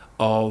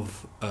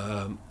of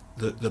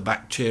the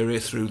bacteria,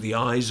 through the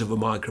eyes of a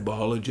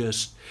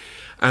microbiologist.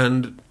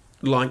 And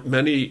like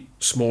many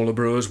smaller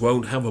brewers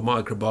won't have a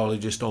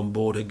microbiologist on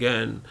board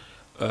again,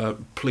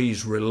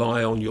 please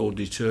rely on your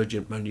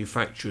detergent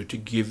manufacturer to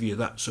give you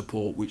that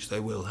support, which they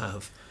will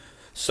have.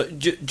 So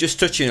just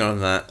touching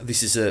on that,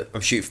 this is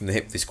I'm shooting from the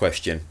hip, this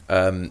question.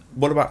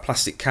 What about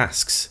plastic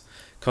casks?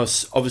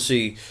 Because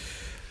obviously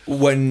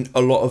when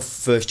a lot of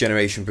first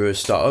generation brewers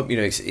start up,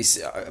 it's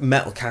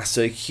metal casks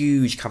are a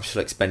huge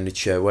capital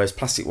expenditure, whereas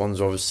plastic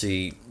ones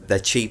obviously they're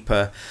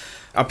cheaper.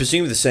 I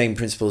presume the same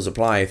principles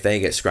apply if they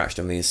get scratched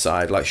on the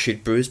inside. Like,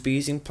 should brewers be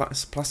using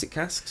plastic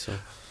casks? Or?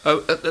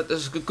 Oh,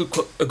 that's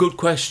a good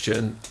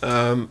question.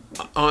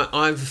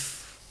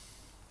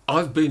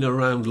 I've been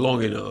around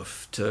long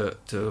enough to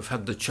have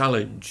had the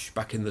challenge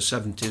back in the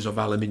 70s of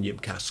aluminium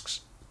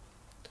casks.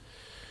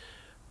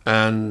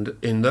 And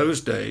in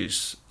those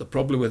days, the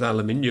problem with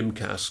aluminium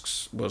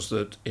casks was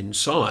that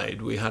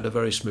inside we had a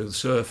very smooth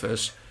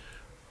surface,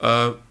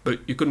 but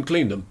you couldn't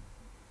clean them,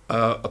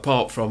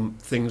 apart from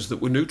things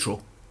that were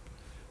neutral.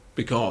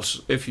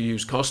 Because if you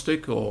use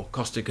caustic or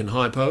caustic and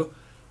hypo,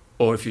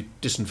 or if you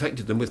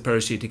disinfected them with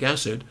peracetic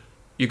acid,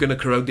 you're going to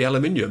corrode the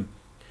aluminium.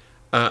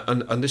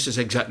 And this is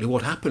exactly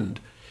what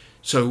happened.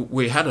 So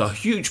we had a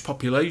huge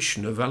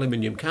population of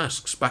aluminium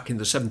casks back in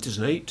the 70s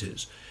and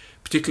 80s,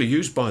 particularly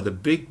used by the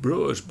big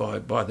brewers, by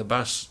the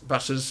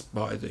Bassers,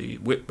 by the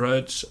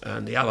Whitbreads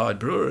and the Allied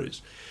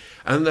breweries.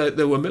 And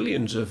there were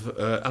millions of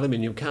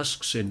aluminium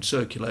casks in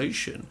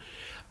circulation,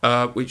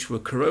 which were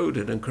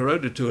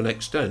corroded to an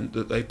extent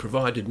that they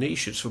provided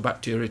niches for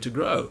bacteria to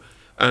grow.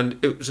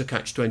 And it was a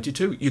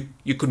catch-22.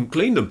 You couldn't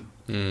clean them.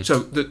 So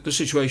the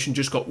situation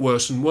just got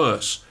worse and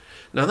worse.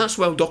 Now, that's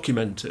well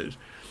documented.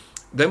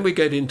 Then we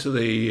get into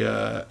the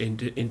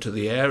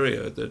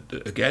area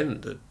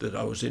that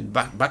I was in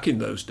back in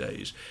those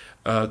days.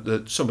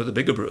 That some of the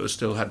bigger brewers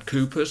still had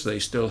coopers, they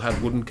still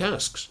had wooden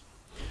casks,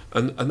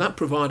 and that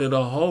provided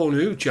a whole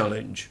new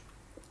challenge.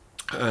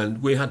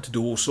 And we had to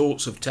do all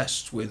sorts of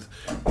tests with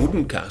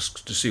wooden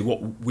casks to see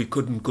what we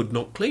could and could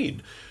not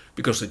clean.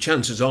 Because the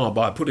chances are,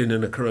 by putting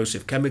in a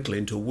corrosive chemical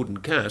into a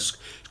wooden cask,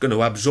 it's going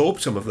to absorb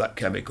some of that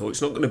chemical.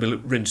 It's not going to be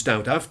rinsed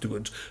out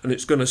afterwards, and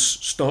it's going to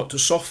start to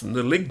soften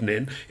the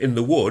lignin in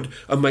the wood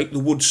and make the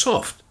wood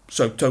soft,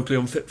 so totally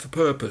unfit for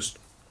purpose.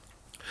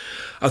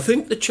 I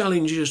think the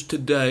challenges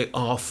today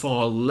are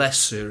far less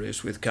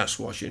serious with cask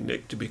washing,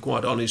 Nick, to be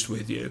quite honest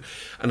with you.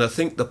 And I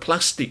think the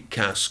plastic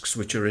casks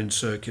which are in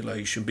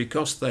circulation,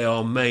 because they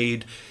are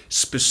made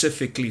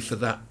specifically for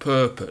that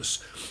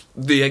purpose.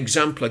 The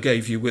example I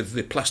gave you with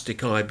the plastic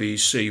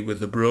IBC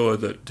with the brewer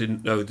that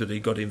didn't know that he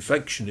got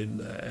infection in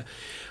there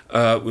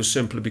was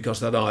simply because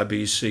that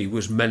IBC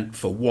was meant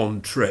for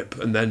one trip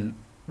and then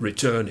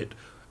return it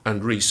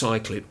and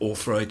recycle it or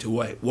throw it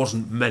away. It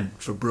wasn't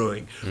meant for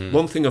brewing.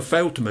 One thing I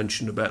failed to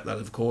mention about that,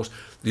 of course,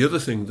 the other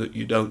thing that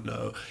you don't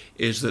know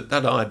is that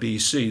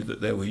IBC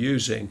that they were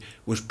using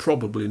was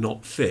probably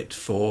not fit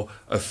for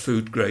a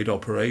food grade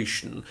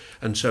operation.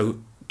 And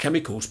so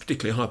chemicals,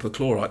 particularly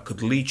hypochlorite,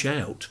 could leach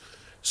out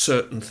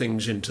certain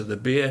things into the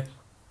beer.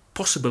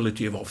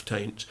 Possibility of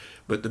off-taints,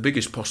 but the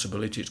biggest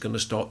possibility is going to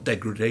start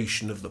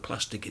degradation of the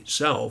plastic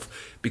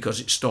itself, because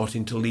it's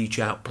starting to leach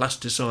out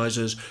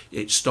plasticizers,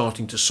 it's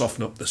starting to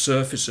soften up the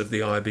surface of the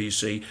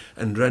IBC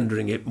and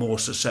rendering it more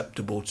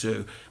susceptible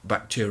to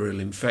bacterial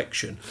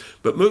infection.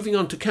 But moving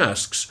on to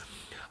casks,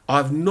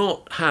 I've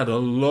not had a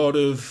lot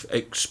of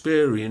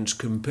experience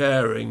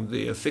comparing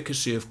the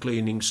efficacy of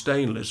cleaning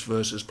stainless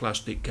versus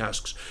plastic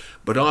casks,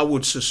 but I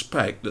would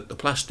suspect that the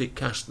plastic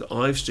casks that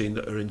I've seen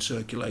that are in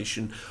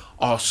circulation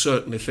are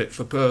certainly fit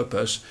for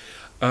purpose.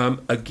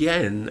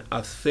 Again,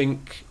 I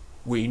think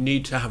we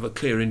need to have a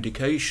clear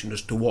indication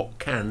as to what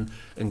can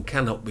and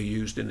cannot be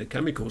used in a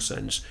chemical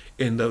sense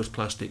in those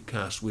plastic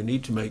casks. We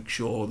need to make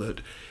sure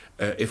that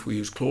if we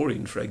use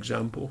chlorine, for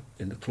example,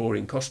 in the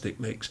chlorine caustic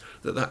mix,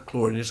 that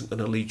chlorine isn't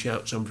going to leach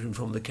out something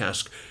from the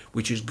cask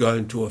which is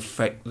going to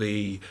affect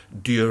the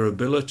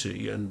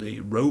durability and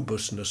the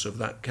robustness of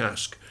that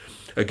cask.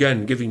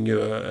 Again, giving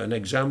you an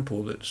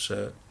example that's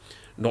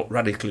not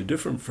radically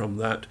different from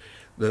that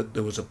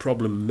there was a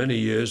problem many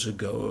years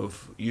ago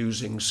of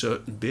using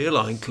certain beer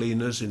line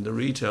cleaners in the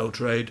retail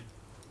trade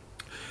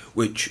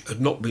which had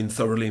not been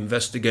thoroughly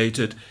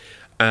investigated,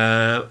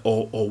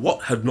 or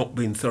what had not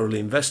been thoroughly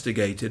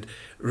investigated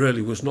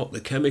really was not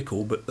the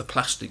chemical but the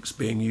plastics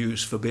being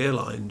used for beer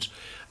lines.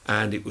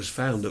 And it was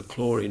found that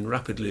chlorine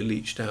rapidly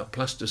leached out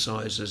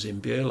plasticizers in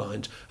beer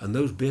lines, and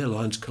those beer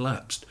lines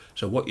collapsed.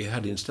 So what you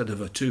had instead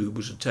of a tube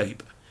was a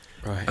tape.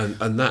 Right.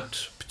 And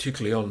that,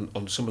 particularly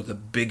on some of the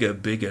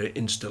bigger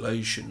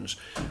installations,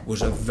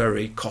 was a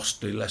very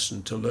costly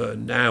lesson to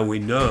learn. Now we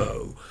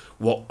know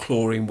what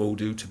chlorine will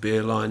do to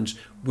beer lines.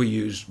 We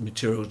use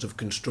materials of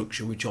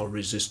construction which are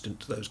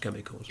resistant to those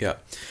chemicals. Yeah.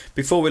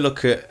 Before we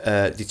look at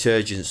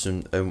detergents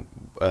and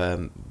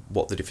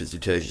what the different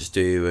detergents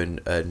do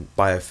and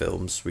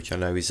biofilms, which I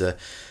know is a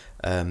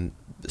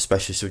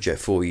special subject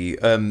for you,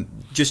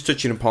 just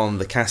touching upon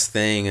the cask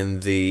thing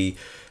and the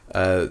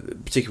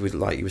particularly,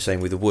 like you were saying,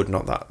 with the wood,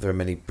 not that there are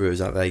many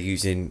brewers out there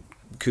using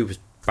Cooper's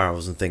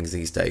barrels and things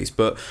these days,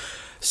 but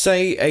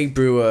say a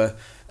brewer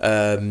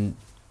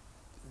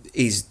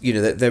is,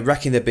 they're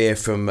racking their beer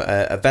from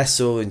a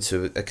vessel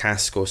into a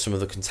cask or some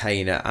other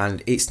container,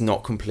 and it's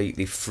not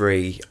completely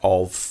free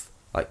of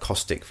like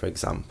caustic, for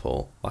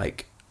example.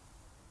 Like,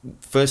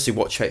 firstly,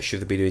 what checks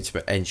should they be doing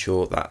to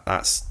ensure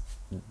that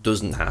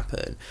doesn't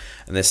happen?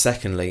 And then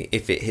secondly,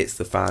 if it hits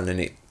the fan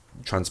and it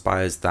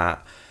transpires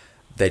that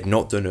they'd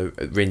not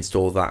rinsed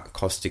all that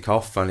caustic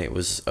off and it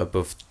was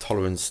above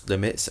tolerance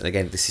limits. And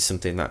again, this is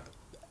something that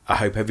I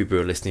hope every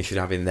brewer listening should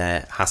have in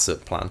their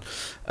HACCP plan.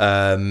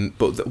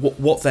 But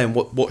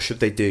what should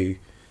they do?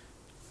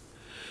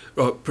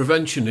 Well,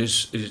 prevention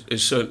is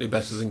certainly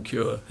better than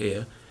cure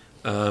here,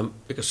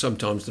 because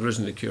sometimes there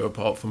isn't a cure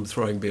apart from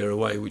throwing beer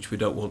away, which we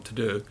don't want to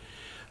do.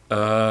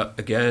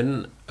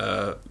 Again,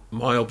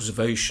 my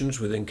observations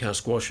within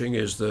cask washing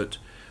is that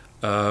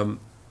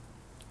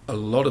a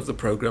lot of the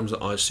programs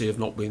that I see have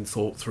not been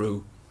thought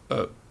through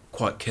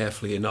quite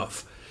carefully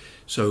enough.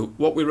 So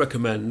what we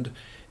recommend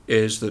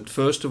is that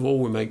first of all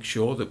we make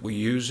sure that we're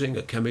using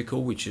a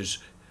chemical which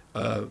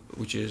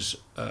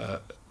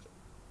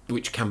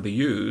can be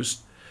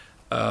used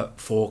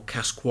for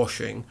cask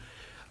washing,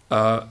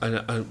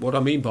 and what I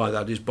mean by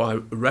that is by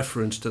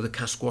reference to the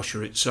cask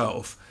washer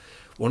itself.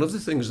 One of the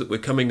things that we're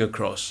coming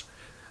across,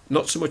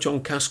 not so much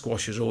on cask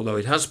washers, although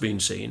it has been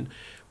seen,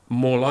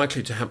 more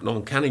likely to happen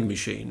on canning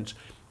machines,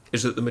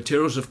 is that the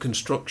materials of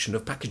construction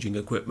of packaging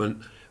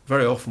equipment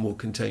very often will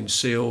contain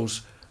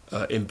seals,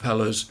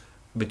 impellers,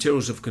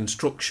 materials of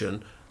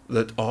construction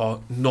that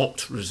are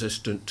not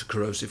resistant to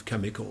corrosive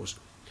chemicals.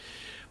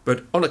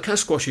 But on a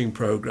cask washing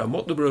program,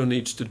 what the brewer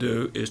needs to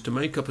do is to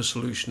make up a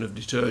solution of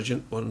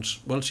detergent.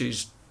 Once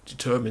he's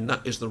determined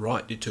that is the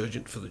right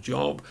detergent for the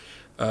job,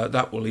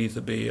 that will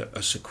either be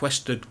a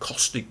sequestered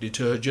caustic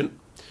detergent,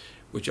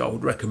 which I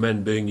would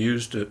recommend being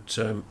used at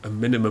a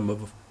minimum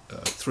of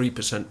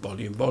 3%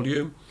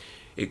 volume.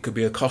 It could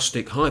be a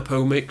caustic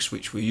hypo mix,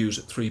 which we use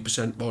at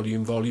 3%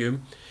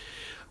 volume.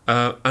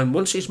 And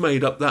once he's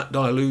made up that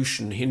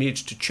dilution, he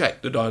needs to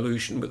check the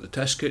dilution with the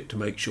test kit to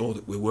make sure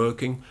that we're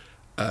working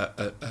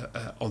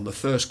on the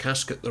first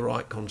cask at the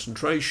right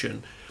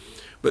concentration.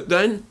 But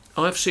then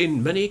I've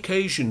seen many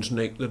occasions,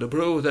 Nick, that a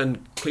brewer will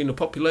then clean a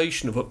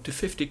population of up to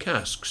 50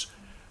 casks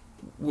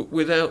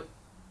without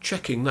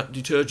checking that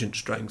detergent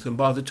strength, and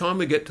by the time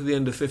we get to the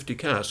end of 50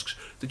 casks,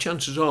 the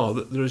chances are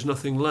that there is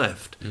nothing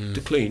left to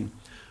clean.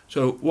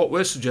 So what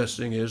we're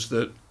suggesting is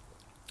that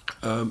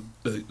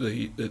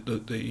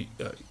the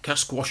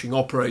cask washing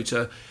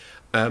operator,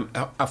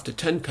 after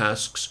 10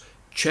 casks,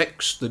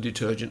 checks the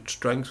detergent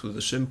strength with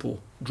a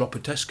simple dropper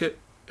test kit.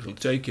 It'll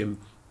take him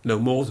no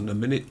more than a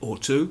minute or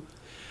two,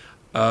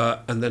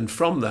 and then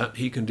from that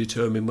he can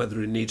determine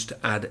whether he needs to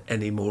add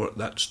any more at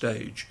that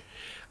stage.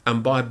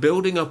 And by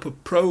building up a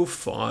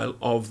profile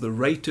of the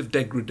rate of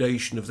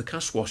degradation of the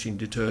cask washing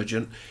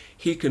detergent,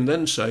 he can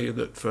then say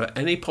that for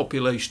any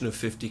population of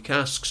 50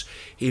 casks,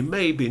 he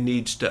maybe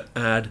needs to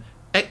add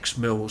X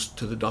mils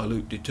to the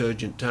dilute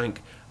detergent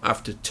tank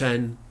after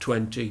 10,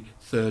 20,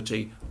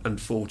 30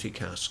 and 40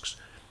 casks.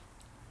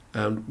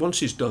 And once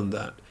he's done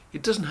that, he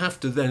doesn't have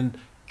to then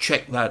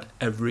check that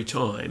every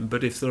time,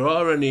 but if there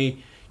are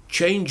any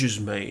changes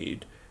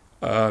made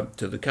to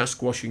the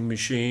cask washing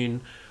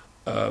machine,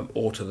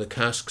 or to the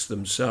casks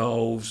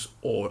themselves,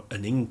 or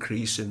an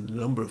increase in the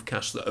number of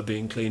casks that are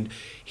being cleaned,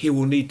 he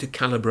will need to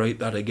calibrate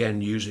that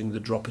again using the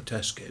dropper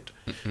test kit.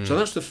 Mm-hmm. So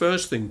that's the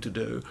first thing to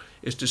do,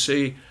 is to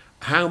see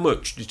how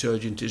much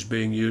detergent is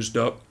being used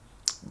up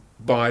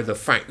by the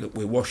fact that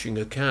we're washing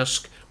a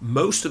cask.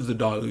 Most of the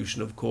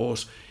dilution, of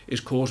course, is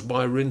caused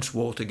by rinse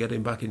water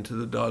getting back into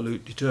the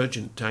dilute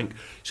detergent tank.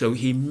 So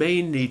he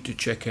may need to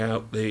check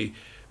out the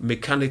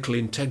mechanical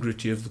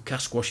integrity of the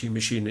cask washing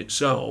machine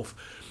itself,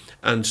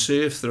 and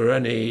see if there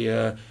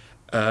are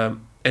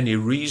any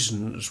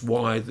reasons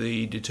why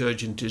the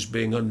detergent is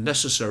being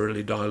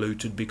unnecessarily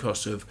diluted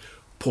because of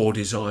poor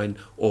design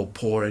or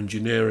poor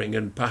engineering,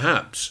 and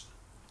perhaps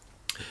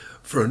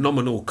for a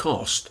nominal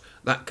cost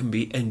that can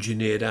be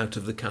engineered out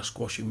of the cask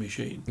washing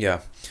machine.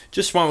 Yeah,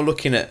 just while we're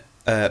looking at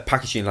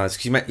packaging lines,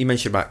 because you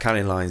mentioned about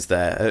canning lines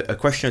there, a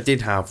question I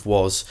did have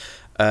was,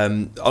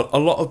 a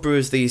lot of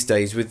brewers these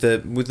days, with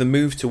the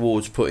move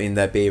towards putting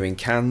their beer in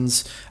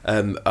cans,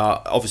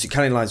 obviously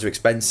canning lines are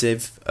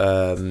expensive.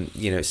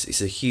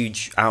 It's a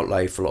huge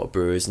outlay for a lot of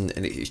brewers, and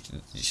you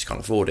just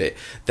can't afford it.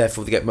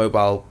 Therefore, they get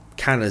mobile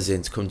canners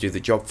in to come do the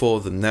job for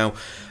them. Now,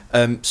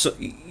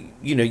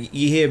 you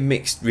hear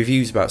mixed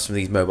reviews about some of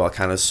these mobile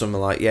canners. Some are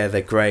like, yeah,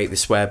 they're great, they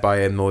swear by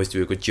them, always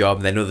do a good job,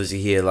 and then others you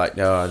hear like,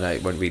 no,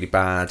 it went really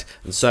bad,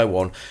 and so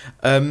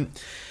on.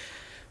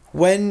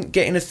 When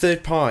getting a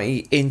third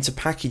party in to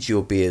package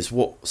your beers,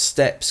 what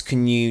steps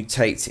can you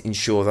take to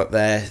ensure that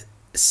their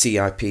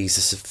CIPs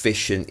are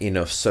sufficient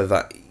enough so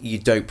that you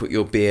don't put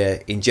your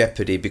beer in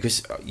jeopardy?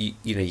 Because you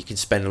can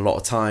spend a lot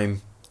of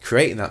time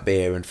creating that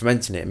beer and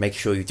fermenting it, and making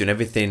sure you've done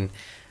everything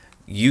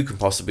you can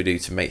possibly do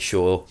to make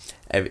sure,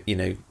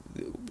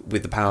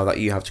 with the power that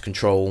you have to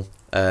control,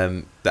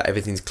 that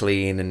everything's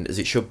clean and as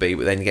it should be.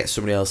 But then you get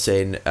somebody else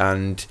in,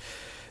 and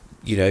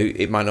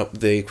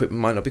the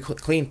equipment might not be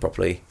cleaned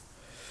properly.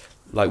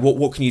 Like,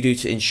 what can you do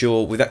to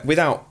ensure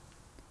without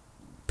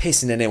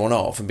pissing anyone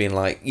off and being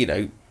like,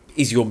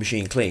 is your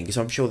machine clean? Because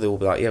I'm sure they will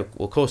be like, yeah,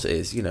 well, of course it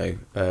is.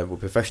 We're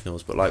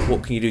professionals. But like,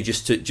 what can you do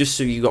just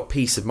so you got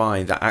peace of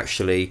mind that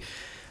actually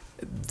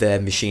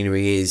their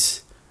machinery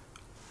is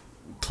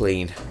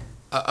clean?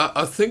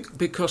 I think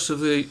because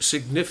of the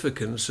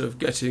significance of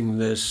getting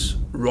this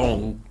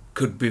wrong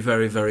could be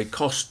very, very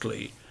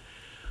costly.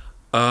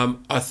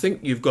 I think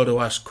you've got to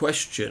ask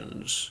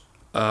questions,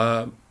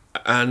 and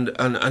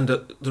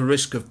at the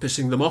risk of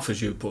pissing them off,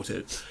 as you put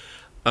it.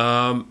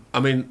 I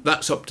mean,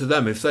 that's up to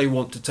them. If they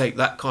want to take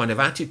that kind of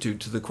attitude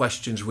to the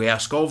questions we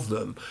ask of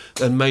them,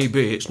 then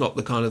maybe it's not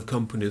the kind of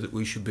company that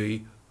we should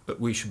be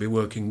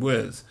working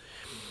with.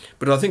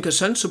 But I think a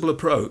sensible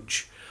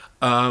approach,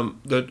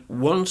 that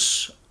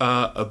once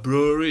a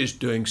brewery is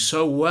doing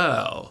so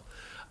well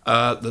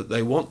that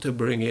they want to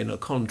bring in a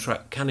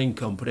contract canning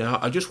company.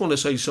 I just want to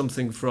say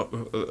something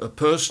from a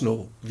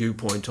personal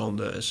viewpoint on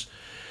this.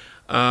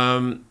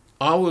 I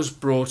was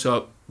brought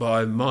up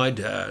by my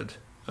dad,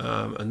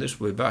 and this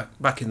was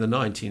back in the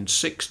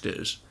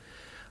 1960s,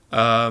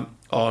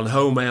 on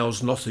Home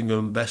Ales,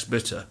 Nottingham, Best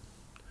Bitter.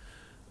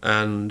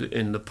 And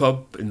in the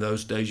pub in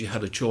those days, you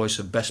had a choice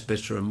of Best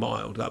Bitter and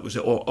Mild. That was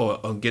it,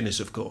 or Guinness,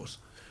 of course.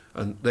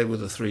 And they were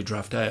the 3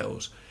 draft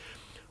ales.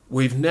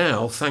 We've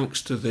now,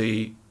 thanks to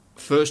the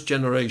first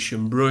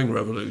generation brewing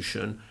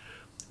revolution,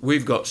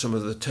 we've got some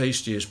of the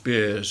tastiest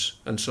beers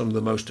and some of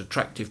the most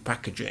attractive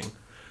packaging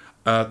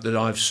that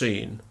I've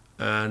seen.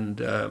 And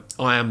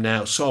I am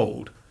now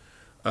sold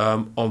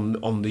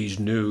on these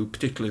new,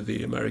 particularly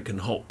the American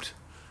hopped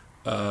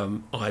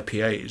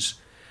IPAs.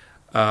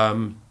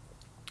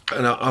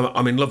 And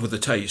I'm in love with the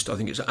taste. I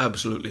think it's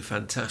absolutely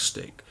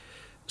fantastic.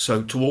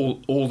 So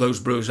to all those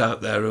brewers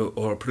out there who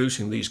are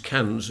producing these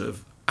cans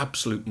of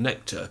absolute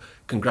nectar,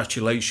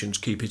 congratulations,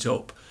 keep it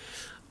up.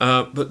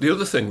 But the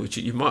other thing, which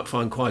you might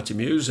find quite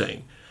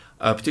amusing,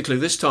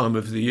 particularly this time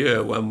of the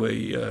year when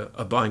we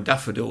are buying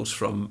daffodils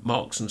from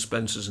Marks and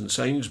Spencers and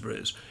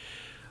Sainsbury's,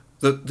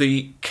 that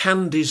the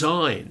can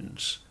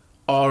designs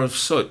are of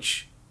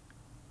such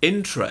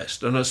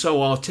interest and are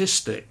so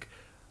artistic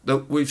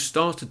that we've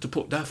started to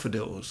put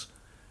daffodils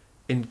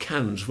in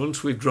cans.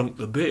 Once we've drunk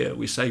the beer,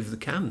 we save the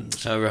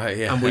cans. Oh, right,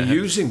 yeah. And we're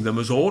using them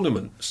as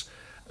ornaments,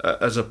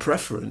 as a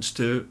preference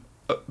to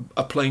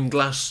a plain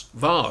glass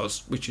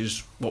vase, which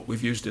is what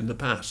we've used in the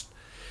past.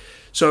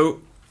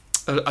 So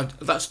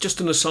that's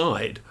just an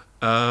aside.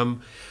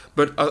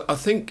 But I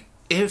think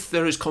if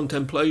there is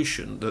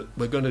contemplation that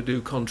we're going to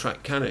do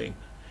contract canning,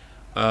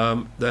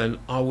 then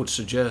I would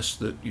suggest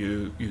that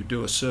you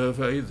do a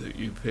survey, that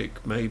you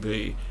pick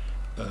maybe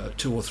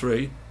 2 or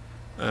 3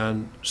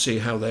 and see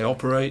how they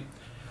operate.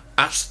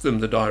 Ask them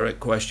the direct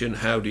question,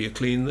 how do you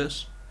clean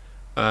this?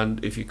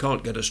 And if you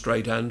can't get a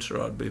straight answer,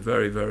 I'd be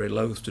very, very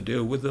loath to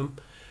deal with them.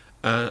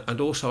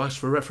 And also ask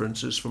for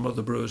references from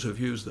other brewers who've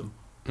used them.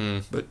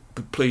 But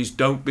please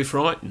don't be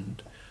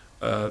frightened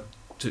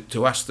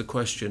to ask the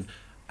question,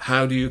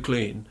 how do you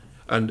clean?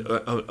 And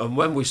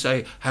when we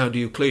say, how do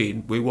you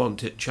clean, we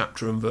want it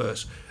chapter and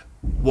verse.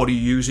 What are you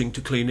using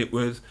to clean it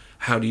with?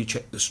 How do you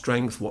check the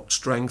strength,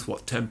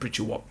 what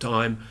temperature, what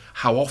time?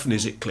 How often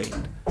is it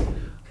cleaned?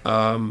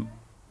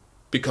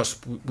 Because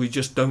we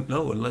just don't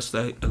know unless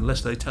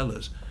they tell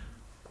us.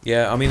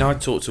 Yeah, I mean, I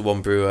talked to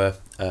one brewer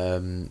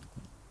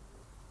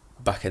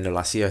back in the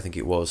last year, I think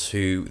it was,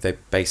 who they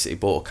basically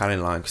bought a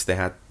canning line because they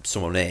had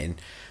someone in,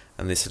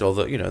 and they said,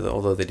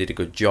 although they did a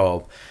good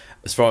job,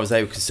 as far as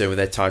they were concerned with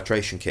their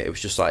titration kit, it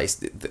was just like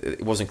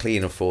it wasn't clean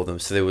enough for them,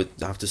 so they would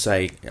have to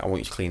say, I want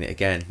you to clean it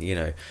again,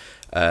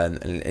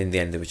 And in the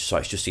end, they were just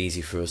like, it's just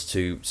easy for us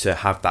to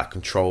have that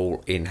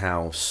control in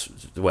house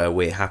where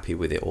we're happy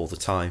with it all the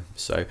time.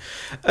 So,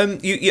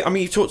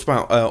 you talked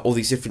about all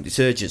these different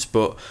detergents,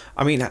 but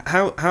I mean,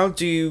 how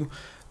do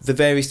the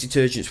various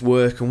detergents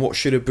work, and what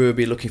should a brewer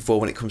be looking for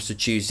when it comes to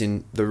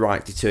choosing the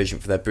right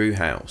detergent for their brew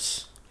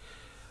house?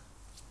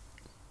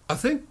 I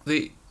think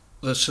the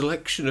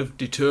selection of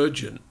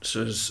detergents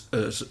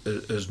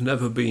has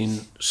never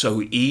been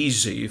so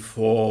easy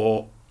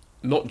for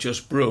not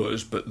just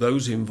brewers, but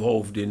those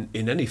involved in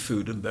any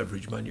food and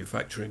beverage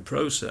manufacturing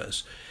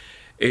process.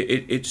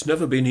 It's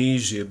never been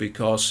easier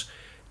because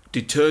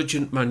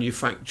detergent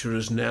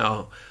manufacturers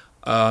now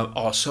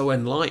are so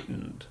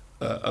enlightened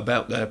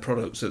about their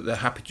products that they're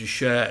happy to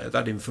share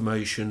that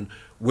information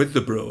with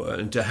the brewer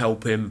and to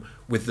help him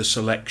with the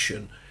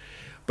selection.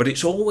 But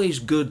it's always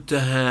good to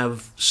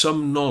have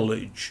some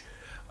knowledge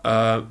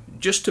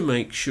just to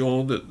make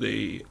sure that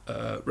the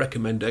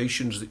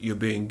recommendations that you're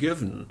being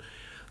given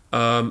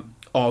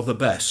are the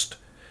best.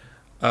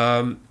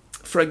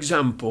 For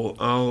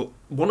example,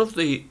 one of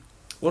the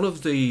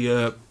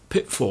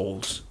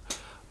pitfalls,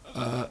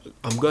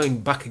 I'm going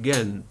back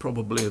again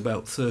probably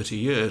about 30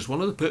 years, one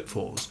of the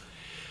pitfalls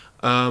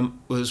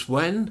was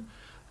when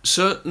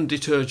certain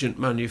detergent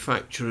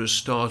manufacturers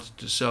started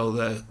to sell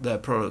their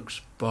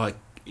products by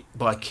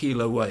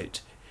kilo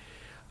weight.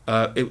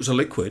 It was a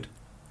liquid,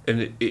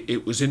 and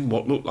it was in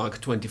what looked like a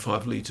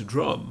 25 litre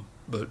drum,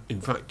 but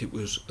in fact it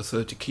was a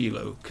 30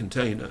 kilo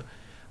container,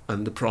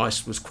 and the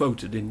price was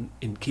quoted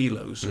in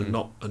kilos and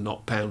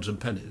not pounds and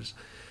pennies.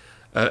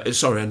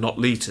 And not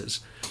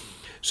litres.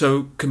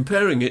 So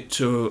comparing it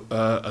to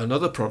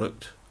another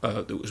product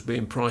that was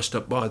being priced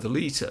up by the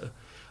litre,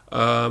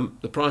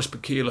 the price per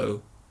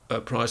kilo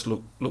price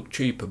look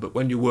cheaper, but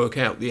when you work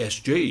out the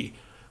SG,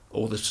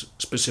 or the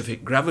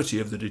specific gravity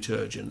of the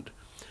detergent,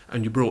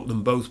 and you brought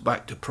them both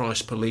back to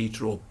price per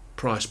litre or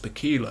price per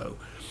kilo,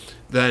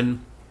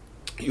 then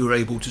you're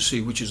able to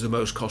see which is the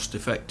most cost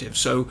effective.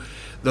 So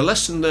the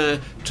lesson there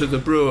to the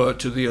brewer,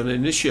 to the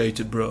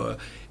uninitiated brewer,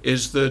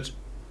 is that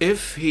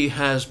if he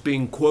has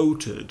been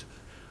quoted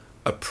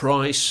a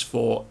price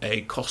for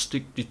a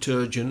caustic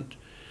detergent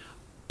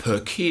per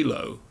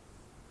kilo,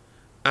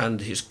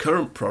 and his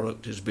current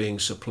product is being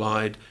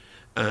supplied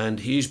and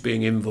he's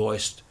being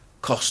invoiced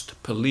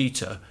cost per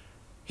litre,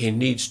 he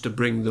needs to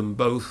bring them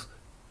both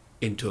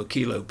into a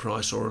kilo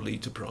price or a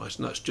litre price,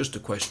 and that's just a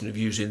question of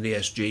using the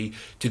SG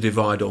to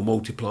divide or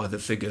multiply the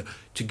figure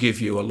to give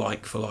you a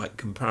like-for-like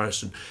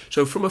comparison.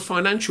 So from a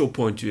financial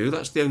point of view,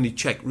 that's the only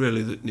check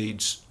really that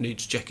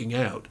needs checking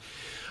out.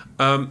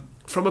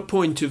 From a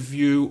point of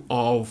view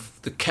of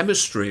the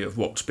chemistry of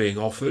what's being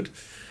offered,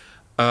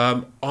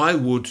 I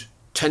would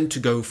tend to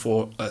go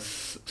for a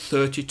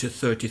 30 to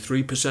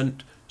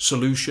 33%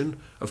 solution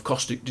of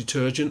caustic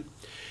detergent.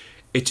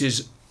 It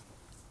is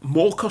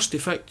more cost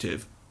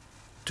effective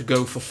to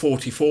go for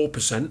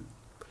 44%,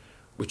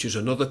 which is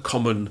another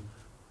common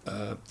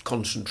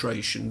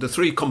concentration. The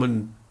three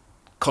common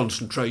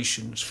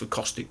concentrations for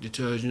caustic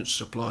detergents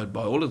supplied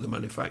by all of the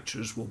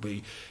manufacturers will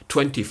be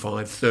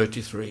 25,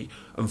 33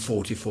 and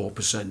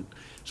 44%.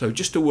 So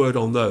just a word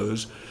on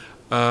those.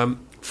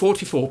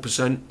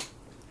 44%,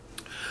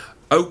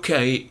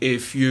 okay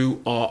if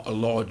you are a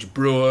large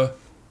brewer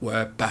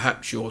where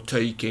perhaps you're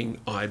taking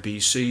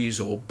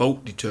IBCs or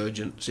bulk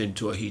detergents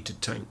into a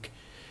heated tank.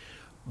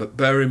 But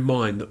bear in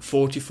mind that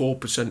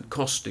 44%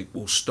 caustic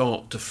will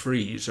start to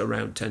freeze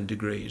around 10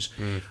 degrees.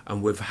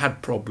 And we've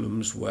had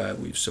problems where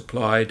we've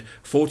supplied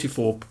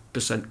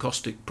 44%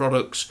 caustic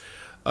products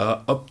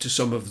up to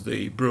some of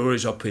the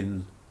breweries up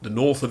in the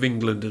north of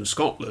England and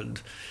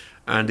Scotland.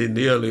 And in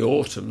the early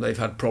autumn, they've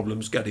had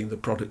problems getting the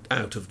product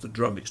out of the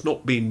drum. It's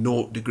not been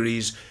 0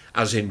 degrees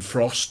as in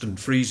frost and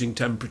freezing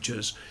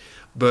temperatures,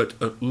 but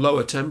at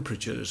lower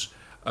temperatures,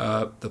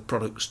 the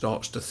product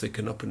starts to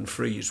thicken up and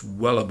freeze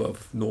well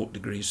above 0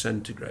 degrees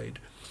centigrade.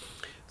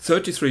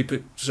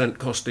 33%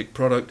 caustic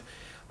product,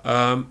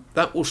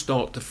 that will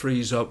start to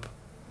freeze up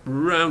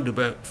round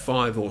about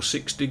 5 or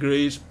 6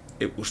 degrees.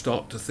 It will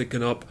start to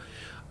thicken up,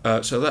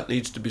 so that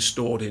needs to be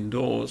stored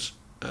indoors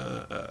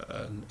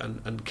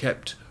and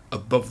kept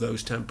above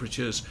those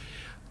temperatures.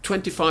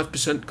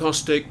 25%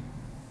 caustic,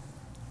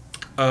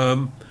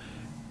 the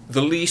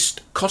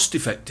least cost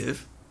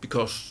effective,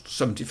 because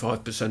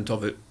 75%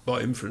 of it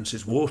by inference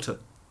is water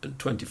and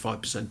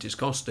 25% is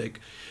caustic.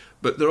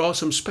 But there are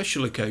some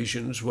special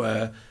occasions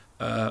where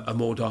a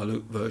more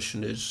dilute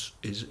version is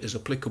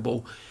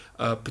applicable,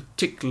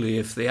 particularly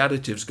if the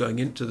additives going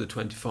into the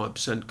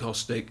 25%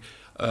 caustic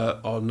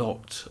are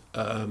not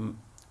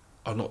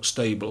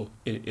stable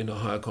in a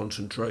higher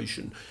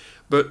concentration.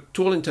 But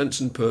to all intents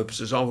and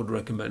purposes, I would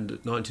recommend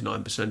that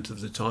 99%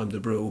 of the time the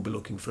brewer will be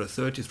looking for a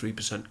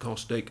 33%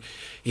 caustic.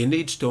 He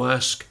needs to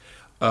ask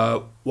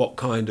what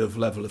kind of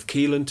level of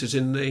coolant is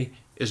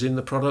in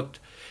the product.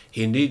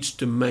 He needs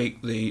to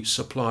make the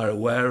supplier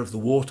aware of the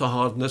water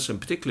hardness,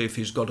 and particularly if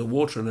he's got a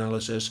water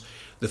analysis,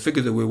 the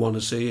figure that we want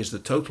to see is the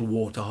total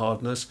water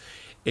hardness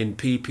in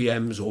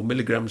ppms or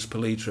milligrams per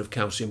litre of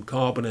calcium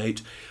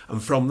carbonate,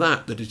 and from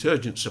that the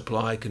detergent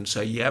supplier can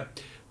say, yep,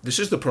 this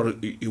is the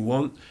product that you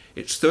want.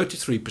 It's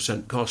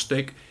 33%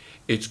 caustic.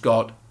 It's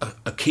got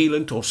a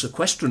coolant or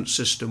sequestrant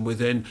system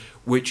within,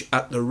 which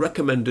at the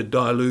recommended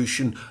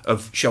dilution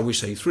of, shall we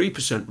say,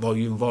 3%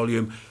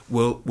 volume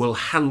will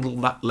handle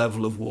that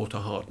level of water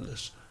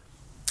hardness.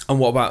 And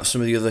what about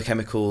some of the other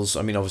chemicals?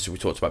 I mean, obviously we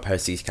talked about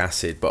peracetic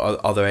acid, but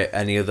are there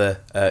any other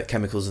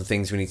chemicals and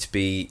things we need to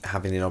be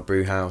having in our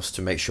brew house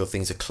to make sure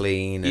things are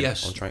clean and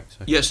on track?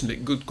 So. Yes,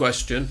 Nick, good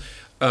question.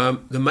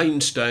 The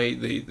mainstay,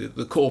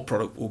 the core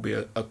product will be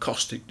a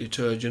caustic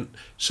detergent.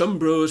 Some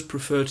brewers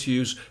prefer to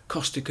use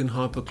caustic and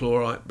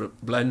hypochlorite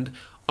blend.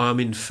 I'm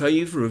in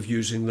favour of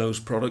using those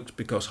products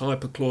because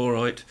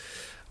hypochlorite,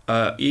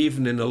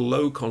 even in a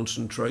low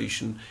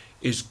concentration,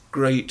 is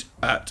great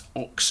at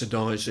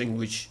oxidising,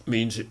 which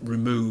means it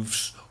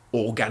removes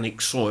organic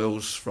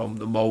soils from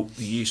the malt,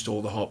 the yeast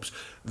or the hops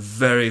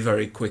very,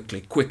 very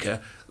quickly,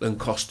 quicker than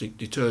caustic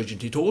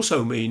detergent. It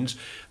also means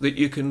that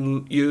you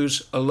can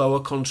use a lower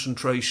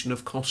concentration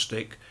of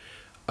caustic.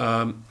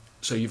 So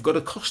you've got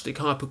a caustic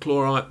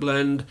hypochlorite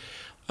blend.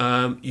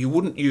 You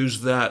wouldn't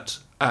use that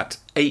at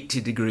 80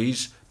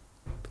 degrees.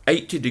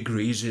 80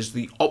 degrees is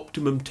the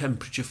optimum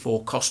temperature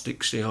for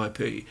caustic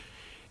CIP.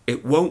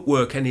 It won't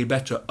work any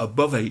better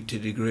above 80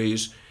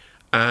 degrees,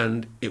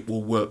 and it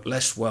will work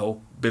less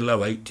well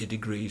below 80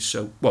 degrees.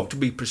 So, well, to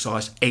be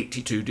precise,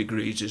 82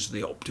 degrees is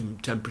the optimum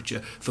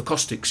temperature for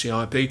caustic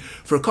CIP.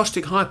 For a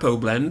caustic hypo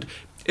blend,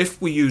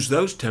 if we use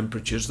those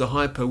temperatures, the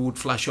hypo would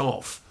flash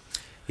off.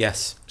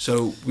 Yes.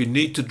 So we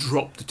need to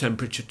drop the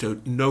temperature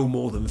to no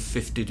more than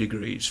 50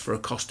 degrees for a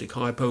caustic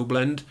hypo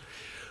blend.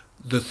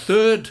 The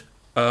third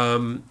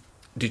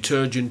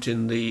detergent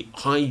in the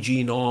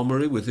hygiene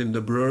armoury within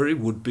the brewery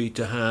would be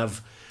to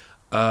have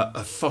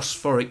a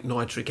phosphoric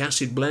nitric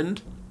acid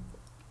blend.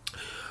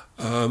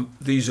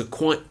 These are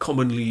quite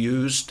commonly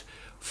used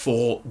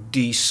for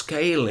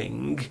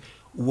descaling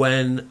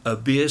when a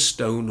beer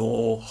stone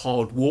or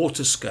hard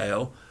water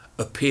scale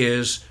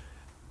appears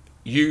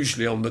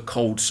usually on the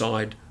cold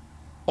side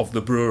of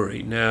the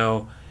brewery.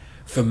 Now,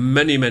 for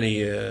many, many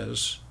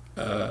years,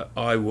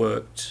 I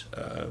worked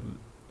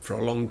for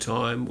a long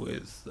time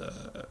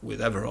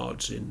with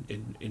Everard's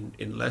in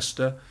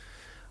Leicester.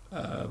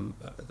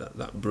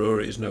 That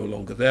brewery is no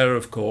longer there,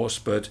 of course,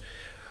 but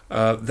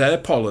their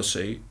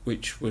policy,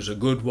 which was a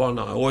good one,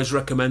 I always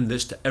recommend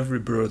this to every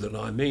brewer that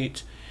I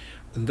meet,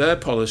 and their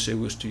policy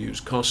was to use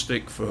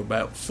caustic for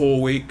about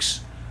 4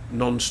 weeks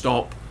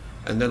non-stop,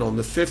 and then on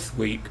the 5th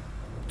week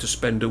to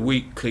spend a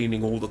week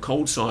cleaning all the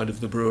cold side of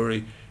the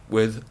brewery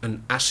with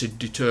an acid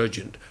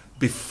detergent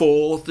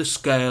before the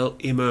scale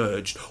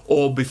emerged,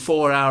 or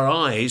before our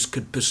eyes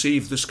could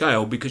perceive the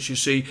scale, because you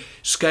see,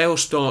 scale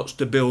starts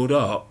to build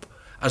up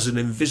as an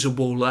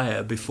invisible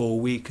layer before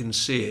we can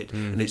see it.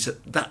 And it's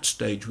at that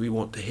stage we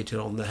want to hit it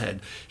on the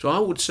head. So I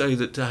would say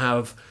that to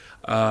have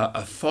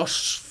a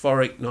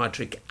phosphoric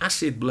nitric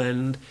acid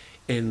blend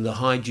in the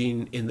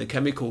hygiene, in the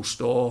chemical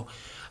store,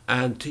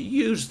 and to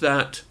use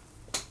that,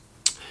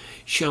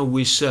 shall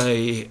we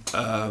say,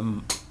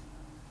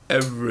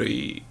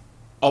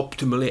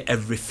 optimally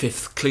every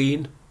 5th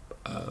clean.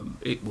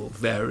 It will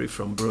vary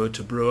from brewer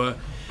to brewer.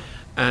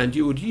 And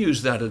you would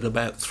use that at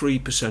about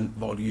 3%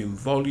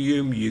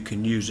 volume. You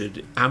can use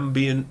it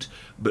ambient,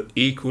 but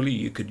equally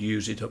you could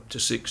use it up to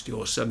 60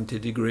 or 70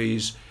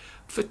 degrees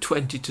for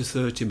 20 to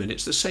 30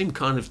 minutes, the same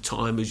kind of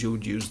time as you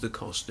would use the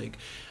caustic,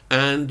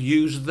 and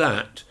use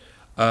that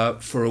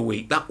for a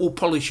week. That will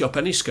polish up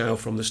any scale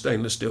from the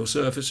stainless steel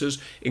surfaces,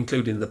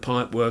 including the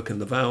pipework and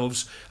the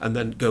valves, and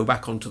then go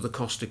back onto the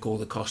caustic or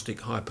the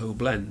caustic hypo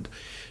blend.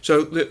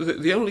 So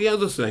the only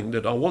other thing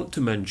that I want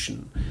to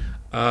mention,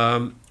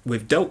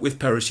 we've dealt with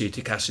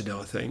peracetic acid,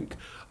 I think.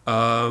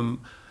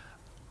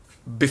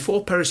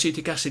 Before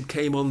peracetic acid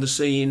came on the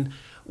scene,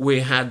 we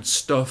had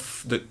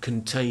stuff that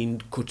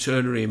contained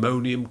quaternary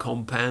ammonium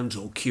compounds,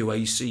 or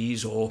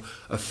QACs, or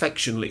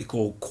affectionately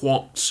called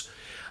quats,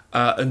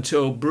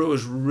 until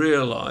brewers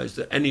realised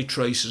that any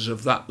traces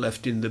of that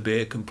left in the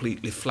beer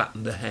completely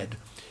flattened the head.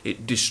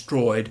 It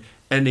destroyed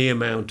any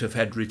amount of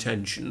head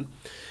retention.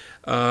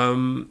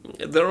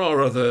 There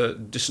are other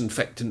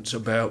disinfectants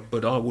about,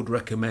 but I would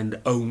recommend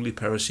only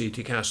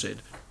peracetic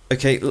acid.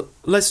 Okay,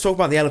 let's talk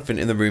about the elephant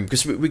in the room,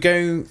 because we're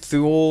going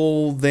through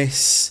all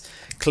this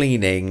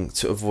cleaning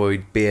to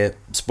avoid beer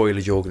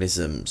spoilage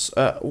organisms.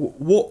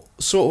 What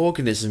sort of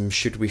organisms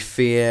should we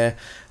fear,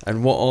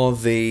 and what are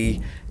the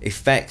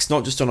effects,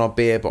 not just on our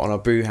beer but on our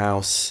brew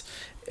house,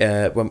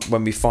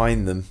 when we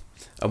find them,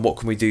 and what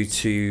can we do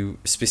to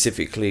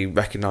specifically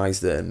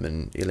recognise them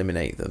and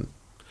eliminate them?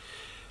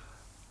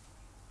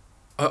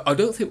 I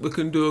don't think we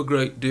can do a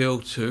great deal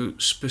to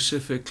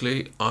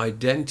specifically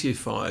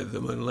identify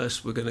them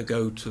unless we're going to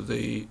go to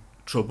the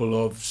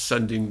trouble of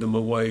sending them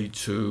away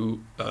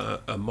to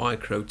a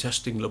micro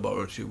testing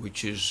laboratory,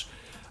 which is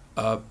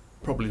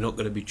probably not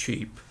going to be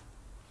cheap.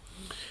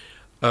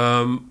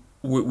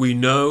 We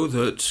know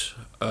that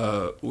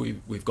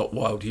we've got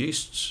wild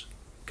yeasts,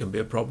 can be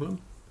a problem.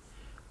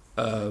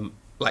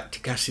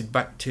 Lactic acid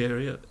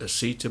bacteria,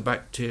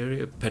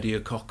 acetobacteria,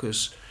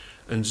 pediococcus,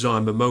 and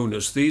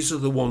Zymomonas. These are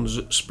the ones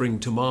that spring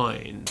to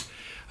mind,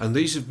 and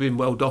these have been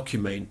well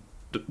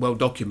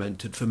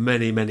documented for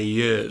many, many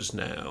years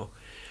now,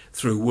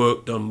 through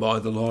work done by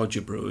the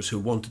larger brewers who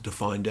wanted to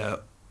find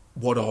out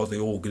what are the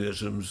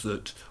organisms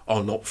that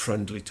are not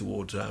friendly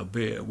towards our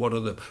beer.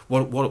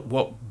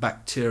 What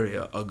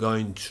bacteria are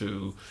going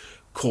to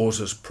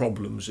cause us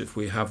problems if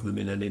we have them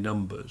in any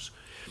numbers.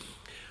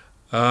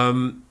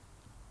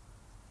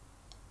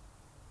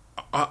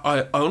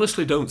 I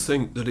honestly don't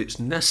think that it's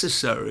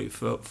necessary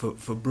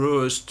for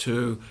brewers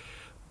to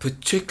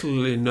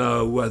particularly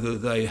know whether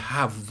they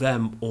have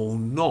them or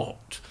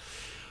not.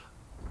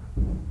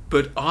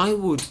 But I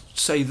would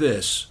say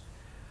this,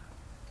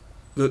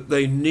 that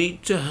they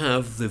need to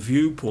have the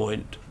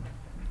viewpoint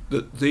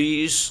that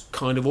these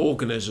kind of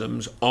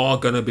organisms are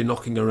going to be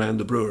knocking around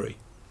the brewery.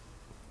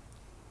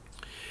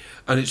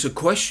 And it's a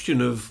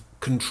question of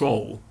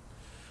control.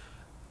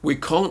 We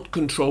can't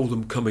control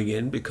them coming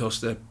in because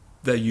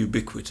they're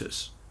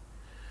ubiquitous.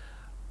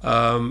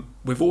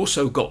 We've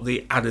also got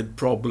the added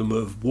problem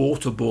of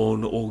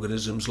waterborne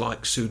organisms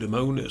like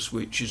Pseudomonas,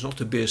 which is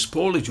not a beer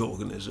spoilage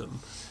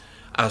organism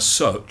as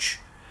such,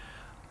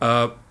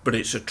 but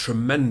it's a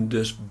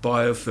tremendous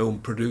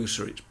biofilm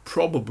producer. It's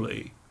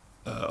probably,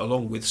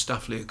 along with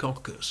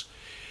Staphylococcus,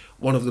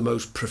 one of the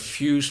most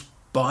profuse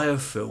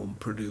biofilm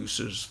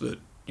producers that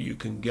you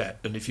can get.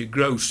 And if you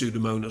grow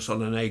Pseudomonas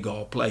on an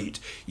agar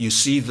plate, you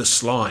see the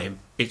slime.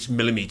 It's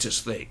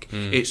millimeters thick.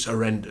 It's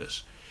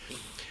horrendous.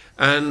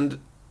 And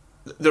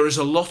there is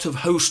a lot of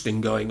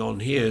hosting going on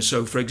here.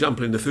 So, for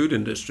example, in the food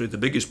industry, the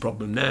biggest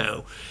problem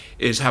now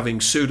is having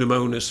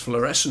Pseudomonas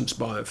fluorescens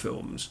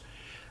biofilms,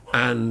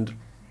 and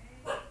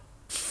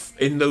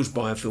in those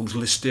biofilms,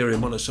 Listeria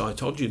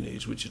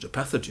monocytogenes, which is a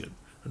pathogen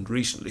and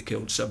recently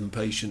killed 7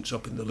 patients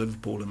up in the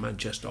Liverpool and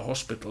Manchester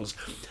hospitals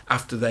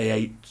after they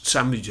ate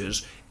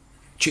sandwiches,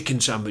 chicken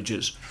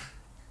sandwiches,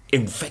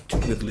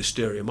 infected with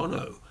Listeria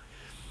mono.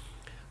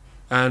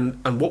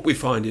 And what we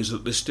find is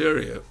that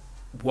Listeria,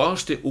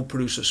 whilst it will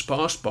produce a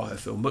sparse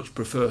biofilm, much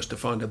prefers to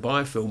find a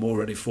biofilm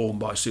already formed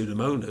by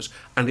Pseudomonas,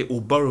 and it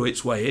will burrow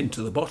its way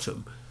into the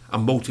bottom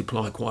and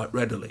multiply quite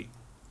readily.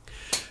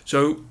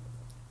 So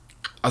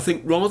I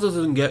think rather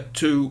than get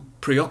too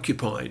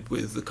preoccupied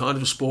with the kind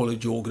of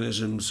spoilage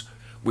organisms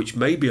which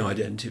may be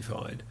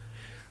identified,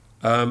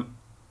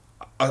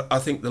 I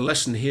think the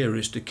lesson here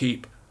is to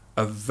keep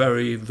a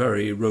very,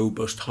 very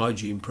robust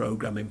hygiene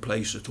program in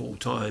place at all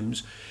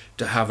times,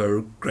 to have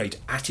a great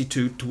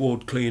attitude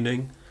toward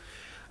cleaning,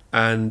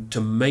 and to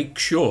make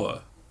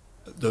sure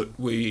that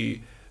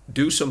we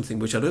do something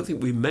which I don't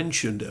think we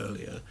mentioned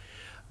earlier,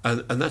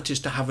 and that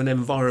is to have an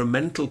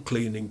environmental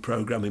cleaning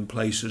program in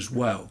place as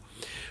well.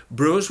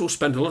 Brewers will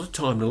spend a lot of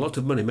time and a lot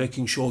of money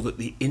making sure that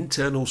the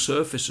internal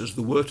surfaces,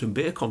 the wort and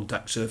beer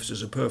contact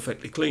surfaces, are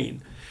perfectly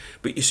clean.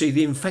 But you see,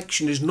 the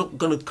infection is not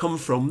going to come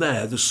from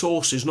there. The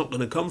source is not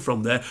going to come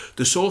from there.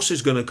 The source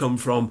is going to come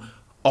from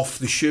off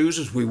the shoes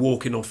as we're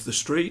walking off the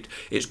street.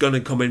 It's going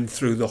to come in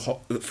through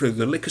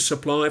the liquor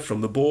supply,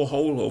 from the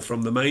borehole or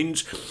from the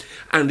mains,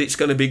 and it's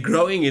going to be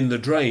growing in the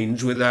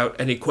drains without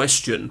any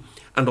question,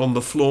 and on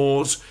the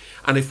floors.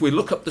 And if we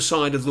look up the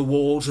side of the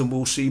walls, and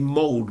we'll see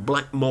mould,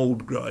 black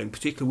mould growing,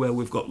 particularly where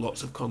we've got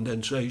lots of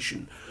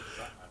condensation.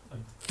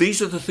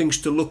 These are the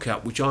things to look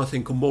at, which I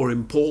think are more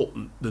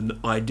important than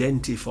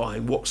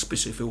identifying what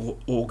specific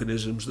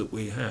organisms that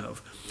we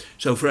have.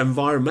 So for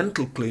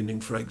environmental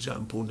cleaning, for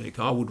example, Nick,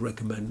 I would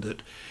recommend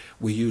that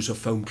we use a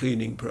foam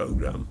cleaning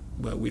program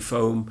where we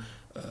foam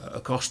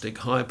a caustic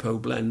hypo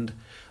blend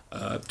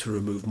to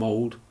remove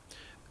mould,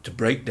 to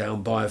break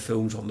down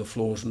biofilms on the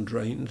floors and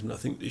drains, and I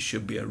think this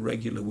should be a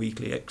regular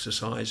weekly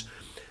exercise,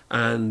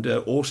 and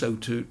also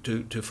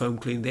to foam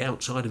clean the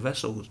outside of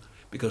vessels,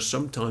 because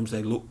sometimes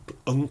they look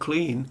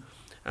unclean,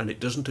 and it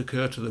doesn't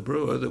occur to the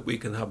brewer that we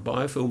can have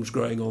biofilms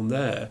growing on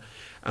there,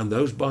 and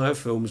those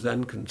biofilms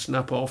then can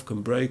snap off,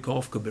 can break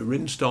off, can be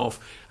rinsed off,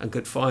 and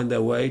could find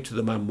their way to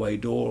the manway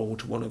door or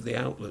to one of the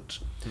outlets.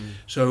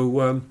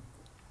 So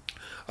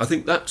I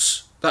think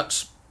that's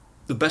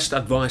the best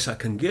advice I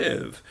can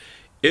give.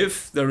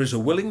 If there is a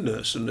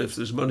willingness and if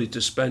there's money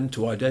to spend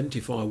to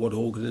identify what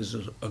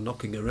organisms are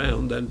knocking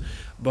around, then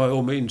by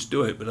all means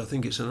do it. But I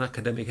think it's an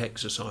academic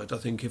exercise. I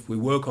think if we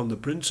work on the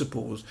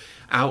principles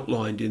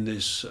outlined in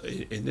this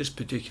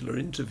particular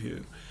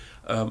interview,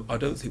 I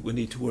don't think we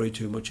need to worry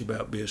too much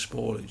about beer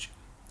spoilage.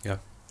 Yeah.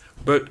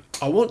 But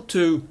I want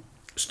to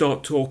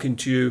start talking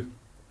to you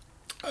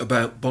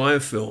about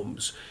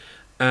biofilms,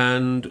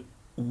 and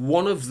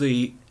one of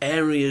the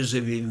areas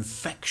of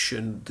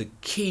infection, the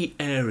key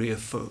area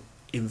for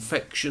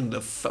infection, the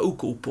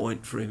focal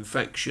point for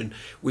infection,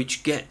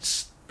 which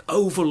gets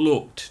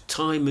overlooked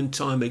time and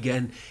time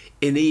again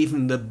in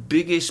even the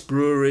biggest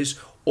breweries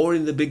or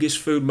in the biggest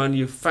food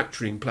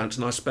manufacturing plants.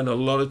 And I spend a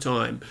lot of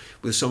time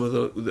with some of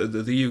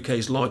the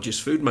UK's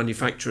largest food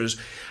manufacturers,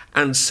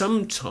 and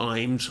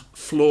sometimes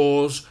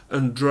floors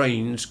and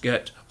drains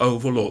get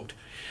overlooked.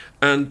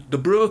 And the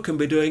brewer can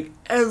be doing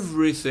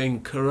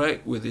everything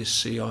correct with his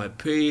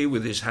CIP,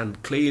 with his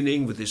hand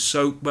cleaning, with his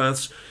soak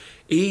baths.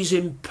 He's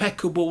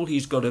impeccable,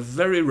 he's got a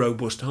very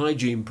robust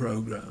hygiene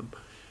program.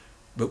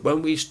 But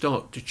when we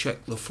start to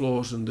check the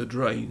floors and the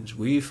drains,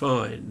 we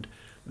find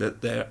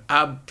that they're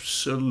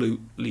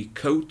absolutely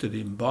coated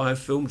in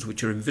biofilms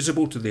which are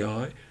invisible to the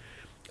eye,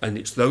 and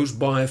it's those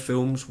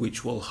biofilms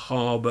which will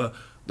harbour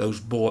those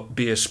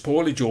beer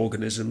spoilage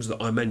organisms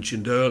that I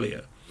mentioned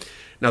earlier.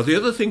 Now, the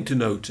other thing to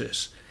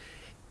notice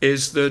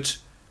is that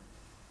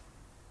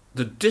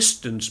the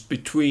distance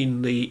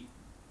between the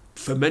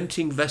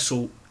fermenting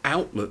vessel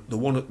outlet, the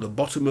one at the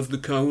bottom of the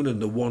cone and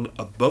the one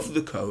above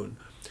the cone,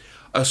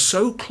 are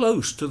so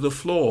close to the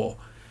floor,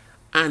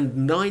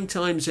 and 9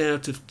 times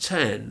out of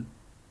 10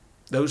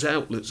 those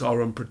outlets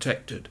are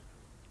unprotected.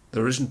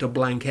 There isn't a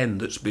blank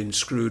end that's been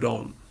screwed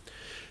on,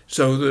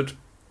 so that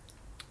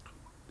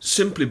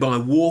simply by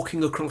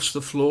walking across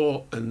the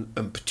floor, and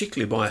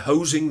particularly by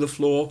hosing the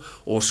floor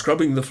or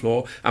scrubbing the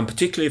floor, and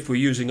particularly if we're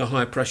using a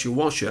high pressure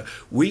washer,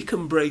 we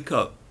can break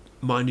up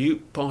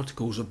minute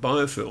particles of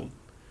biofilm,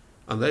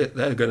 and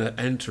they're going to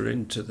enter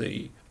into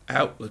the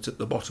outlet at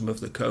the bottom of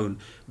the cone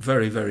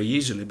very, very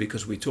easily,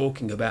 because we're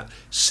talking about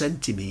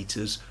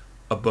centimetres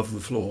above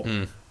the floor.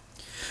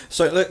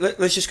 So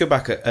let's just go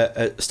back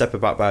a step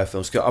about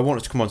biofilms. I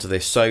wanted to come on to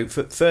this. So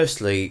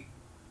firstly,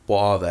 what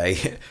are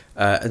they?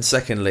 And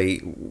secondly,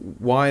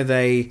 why are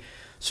they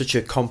such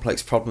a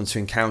complex problem to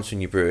encounter in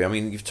your brewery? I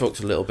mean, you've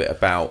talked a little bit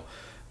about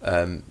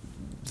them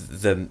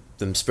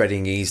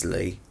spreading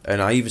easily,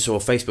 and I even saw a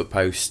Facebook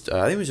post,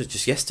 I think it was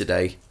just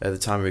yesterday at the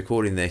time of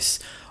recording this,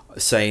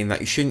 saying that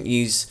you shouldn't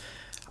use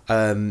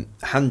hand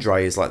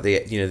dryers like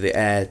the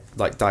air,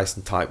 like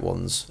Dyson type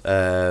ones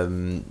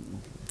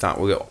that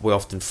we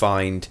often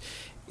find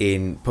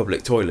in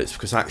public toilets,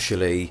 because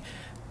actually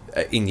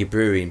in your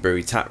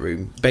brewery tap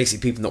room,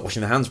 basically people not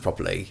washing their hands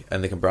properly,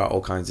 and they can bring out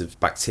all kinds of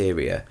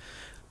bacteria.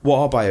 What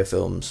are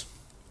biofilms?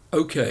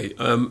 Okay,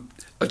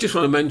 I just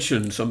want to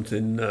mention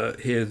something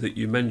here, that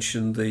you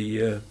mentioned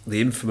the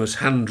infamous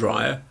hand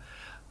dryer,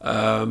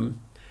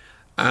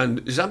 and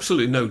there's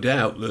absolutely no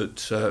doubt that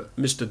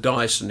Mr.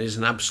 Dyson is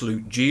an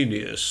absolute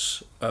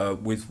genius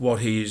with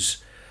what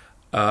he's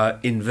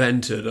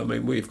invented. I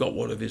mean, we've got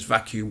one of his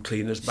vacuum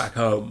cleaners back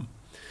home.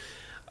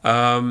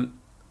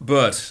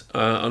 But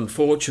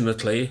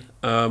unfortunately,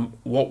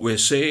 what we're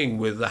seeing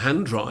with the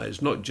hand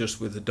dryers, not just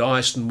with the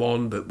Dyson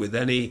one, but with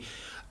any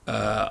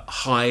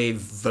high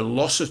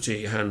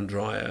velocity hand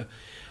dryer,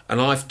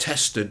 and I've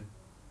tested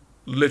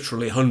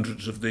literally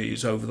hundreds of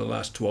these over the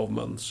last 12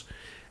 months,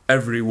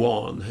 every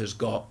one has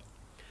got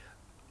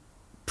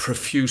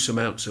profuse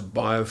amounts of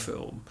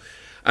biofilm.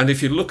 And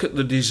if you look at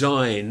the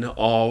design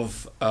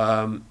of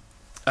a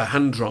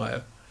hand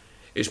dryer,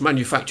 it's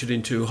manufactured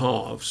in two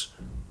halves,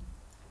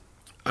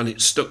 and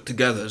it's stuck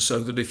together so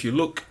that if you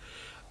look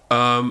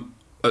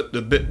at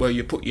the bit where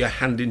you put your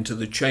hand into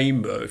the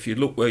chamber, if you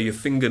look where your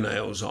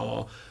fingernails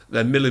are,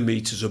 they're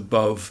millimetres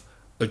above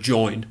a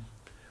join.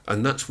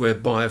 And that's where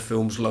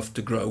biofilms love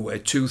to grow, where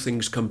two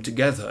things come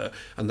together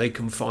and they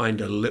can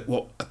find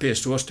what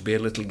appears to us to be a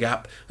little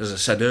gap. As I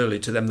said earlier,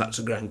 to them that's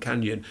a Grand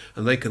Canyon,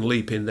 and they can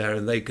leap in there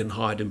and they can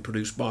hide and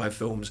produce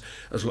biofilms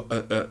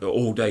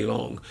all day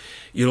long.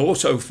 You'll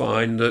also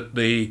find that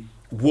the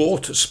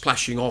water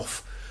splashing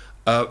off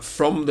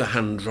from the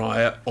hand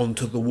dryer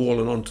onto the wall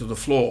and onto the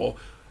floor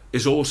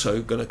is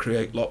also going to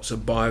create lots of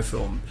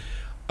biofilm.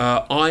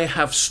 I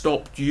have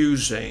stopped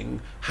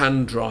using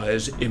hand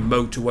dryers in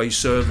motorway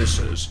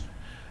services,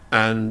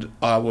 and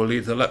I will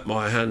either let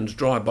my hands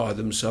dry by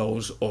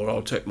themselves or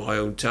I'll take my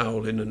own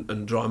towel in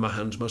and dry my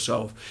hands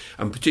myself.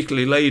 And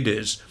particularly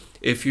ladies,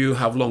 if you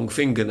have long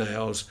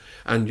fingernails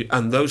and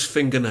those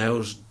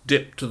fingernails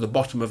dip to the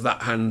bottom of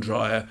that hand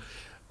dryer,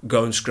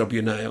 go and scrub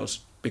your nails,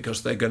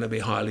 because they're going to be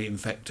highly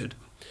infected.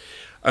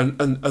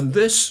 And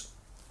this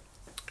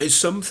is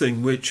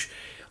something which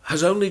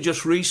has only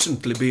just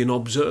recently been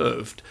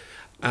observed.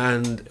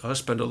 And I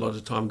spend a lot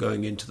of time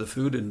going into the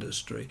food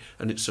industry,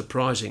 and it's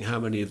surprising how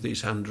many of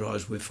these hand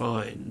dryers we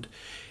find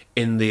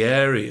in the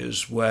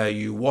areas where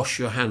you wash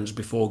your hands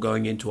before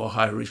going into a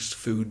high-risk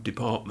food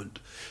department.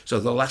 So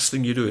the last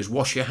thing you do is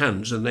wash your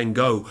hands and then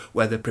go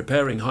where they're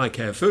preparing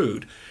high-care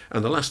food,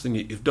 and the last thing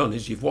that you've done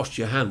is you've washed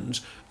your hands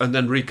and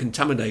then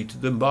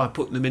recontaminated them by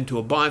putting them into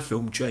a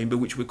biofilm chamber,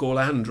 which we call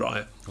a hand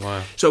dryer.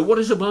 Wow. So what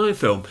is a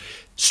biofilm?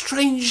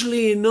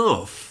 Strangely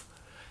enough,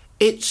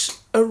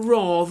 it's a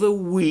rather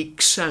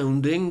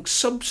weak-sounding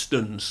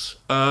substance.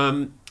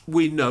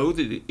 We know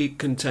that it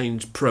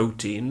contains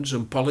proteins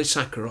and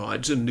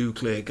polysaccharides and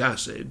nucleic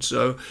acid,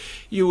 so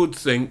you would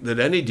think that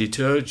any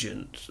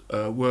detergent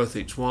worth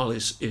its while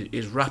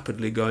is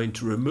rapidly going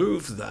to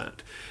remove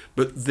that.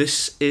 But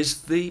this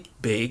is the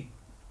big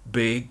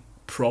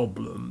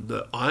problem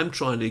that I'm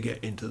trying to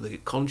get into the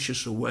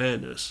conscious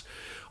awareness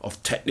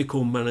of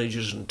technical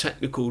managers and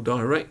technical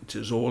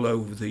directors all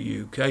over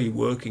the UK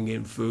working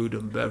in food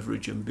and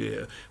beverage and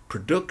beer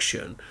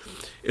production,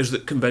 is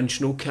that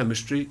conventional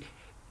chemistry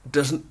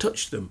doesn't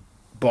touch them.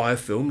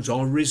 Biofilms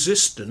are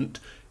resistant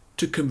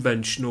to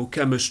conventional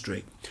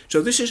chemistry.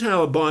 So this is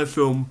how a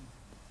biofilm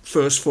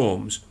first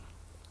forms.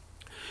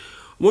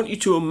 I want you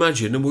to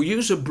imagine, and we'll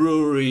use a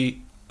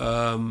brewery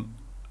background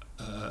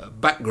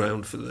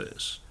for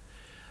this,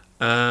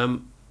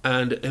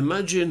 and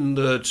imagine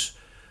that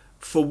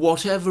for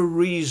whatever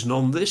reason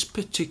on this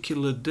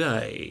particular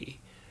day,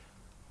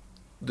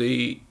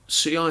 the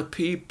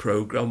CIP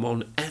program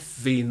on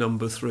FV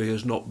number 3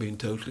 has not been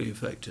totally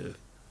effective.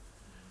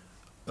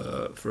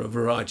 For a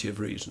variety of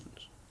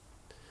reasons.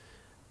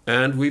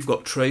 And we've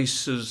got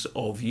traces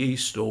of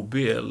yeast or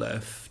beer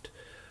left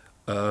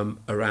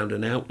around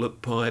an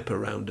outlet pipe,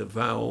 around a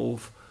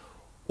valve,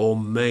 or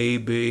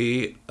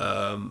maybe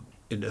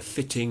in a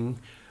fitting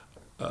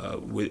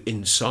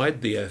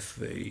inside the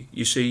FV.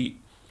 You see,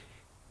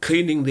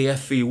 cleaning the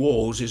FV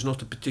walls is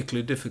not a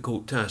particularly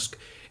difficult task.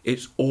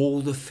 It's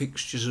all the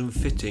fixtures and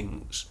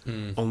fittings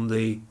on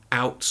the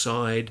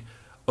outside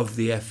of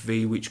the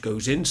FV, which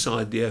goes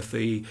inside the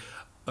FV,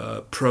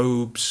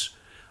 probes,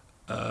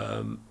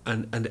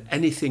 and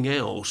anything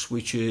else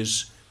which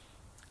is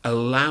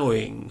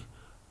allowing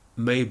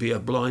maybe a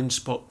blind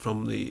spot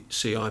from the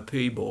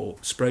CIP ball,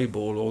 spray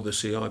ball, or the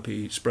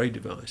CIP spray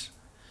device.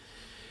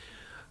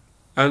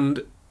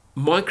 And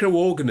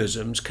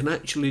microorganisms can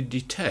actually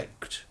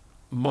detect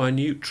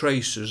minute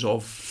traces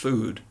of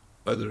food,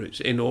 whether it's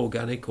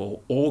inorganic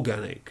or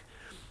organic.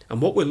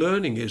 And what we're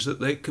learning is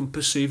that they can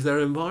perceive their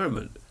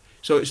environment.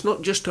 So it's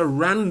not just a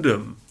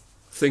random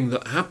thing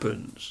that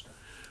happens.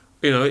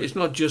 You know, it's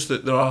not just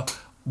that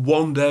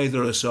one day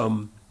there are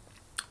some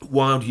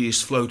wild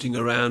yeast floating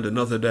around,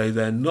 another day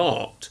they're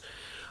not.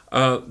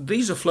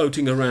 These are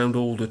floating around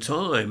all the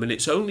time, and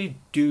it's only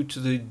due to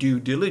the due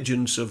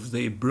diligence of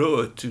the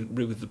brewer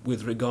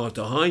with regard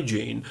to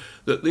hygiene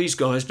that these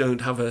guys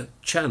don't have a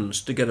chance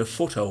to get a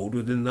foothold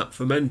within that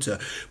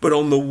fermenter. But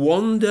on the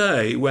one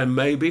day when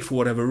maybe, for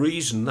whatever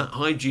reason, that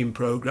hygiene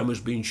program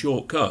has been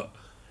shortcut,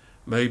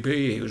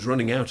 maybe he was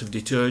running out of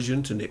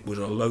detergent and it was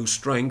a low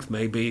strength.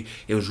 Maybe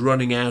he was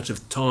running out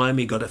of time.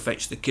 He got to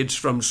fetch the kids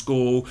from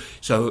school.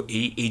 So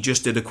he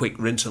just did a quick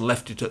rinse and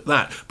left it at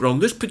that. But on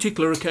this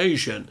particular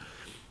occasion,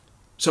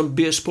 some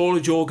beer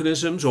spoilage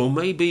organisms or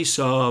maybe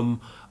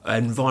some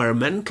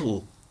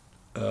environmental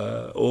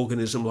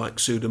organism like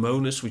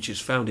Pseudomonas, which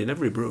is found in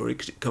every brewery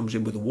because it comes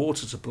in with a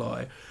water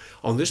supply.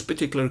 On this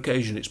particular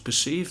occasion, it's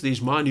perceived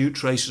these minute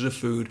traces of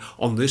food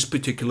on this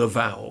particular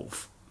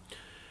valve.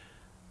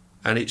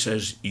 And it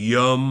says,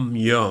 yum,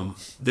 yum,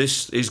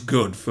 this is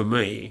good for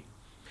me.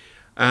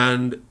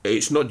 And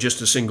it's not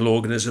just a single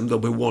organism, there'll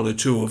be one or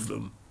two of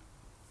them.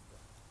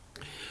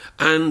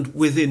 And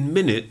within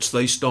minutes,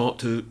 they start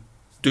to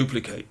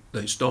duplicate.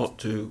 They start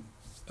to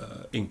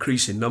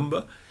increase in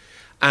number.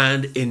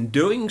 And in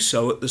doing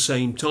so at the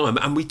same time,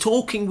 and we're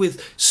talking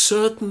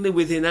certainly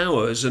within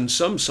hours, and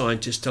some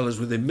scientists tell us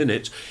within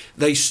minutes,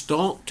 they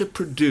start to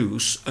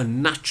produce a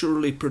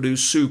naturally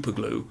produced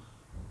superglue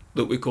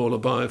that we call a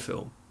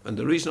biofilm. And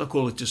the reason I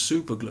call it a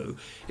superglue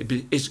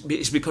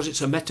is because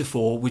it's a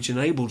metaphor which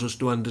enables us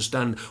to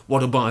understand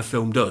what a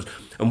biofilm does.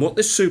 And what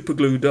this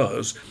superglue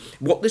does,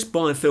 what this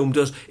biofilm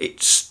does,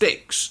 it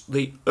sticks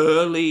the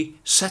early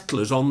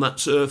settlers on that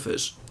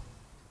surface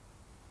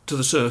to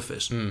the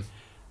surface.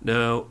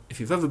 Now, if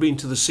you've ever been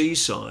to the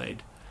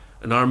seaside,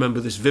 and I remember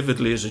this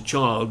vividly as a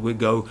child, we'd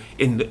go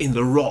in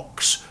the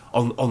rocks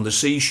on the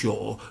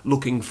seashore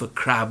looking for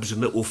crabs and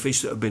little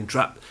fish that had been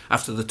trapped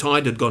after the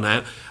tide had gone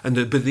out, and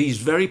there'd be these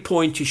very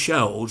pointy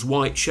shells,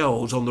 white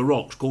shells on the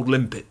rocks called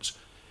limpets,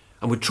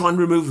 and we'd try and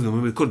remove them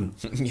and we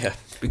couldn't. Yeah.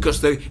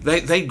 Because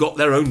they got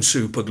their own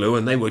super glue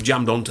and they were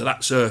jammed onto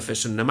that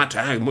surface, and no matter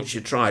how much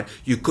you tried,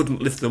 you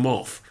couldn't lift them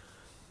off.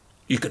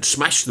 You could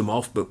smash them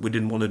off, but we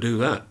didn't want to do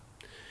that.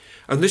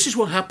 And this is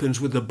what happens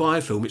with the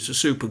biofilm. It's a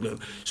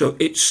superglue. So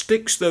it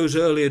sticks those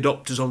early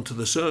adopters onto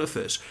the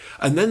surface,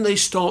 and then they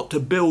start to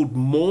build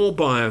more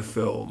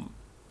biofilm.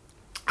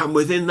 And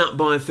within that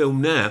biofilm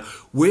now,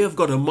 we have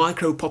got a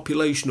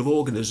micropopulation of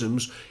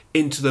organisms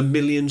into the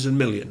millions and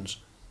millions.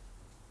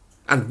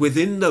 And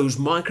within those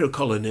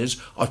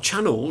microcolonies are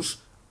channels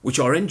which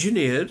are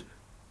engineered.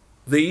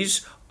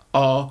 These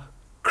are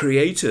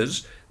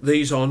creators.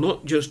 These are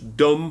not just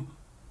dumb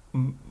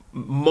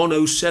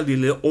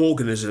monocellular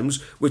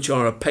organisms which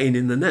are a pain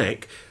in the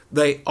neck.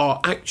 They are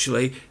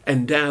actually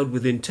endowed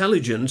with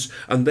intelligence,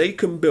 and they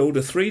can build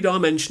a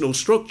three-dimensional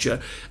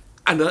structure,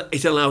 and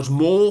it allows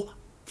more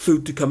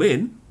food to come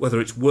in,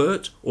 whether it's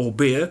wort or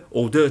beer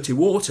or dirty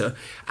water,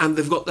 and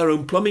they've got their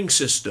own plumbing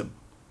system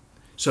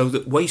so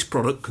that waste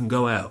product can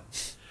go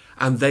out,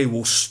 and they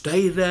will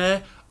stay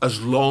there as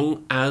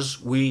long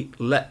as we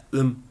let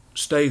them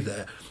stay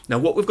there. Now,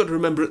 what we've got to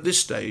remember at this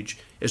stage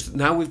is that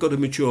now we've got a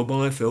mature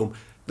biofilm.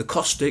 The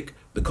caustic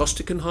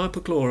and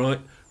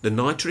hypochlorite, the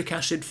nitric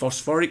acid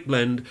phosphoric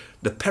blend,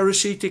 the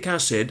peracetic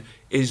acid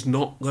is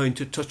not going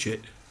to touch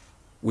it.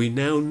 We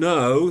now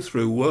know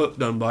through work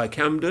done by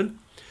Camden,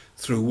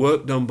 through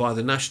work done by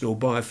the National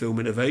Biofilm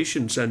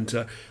Innovation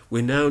Centre,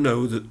 we now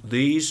know that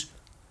these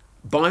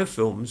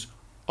biofilms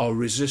are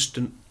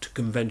resistant to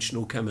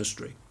conventional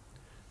chemistry.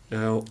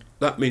 Now,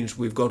 that means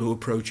we've got to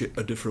approach it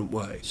a different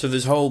way. So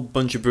there's a whole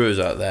bunch of brewers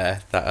out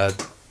there that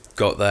are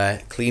got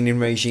their cleaning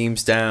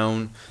regimes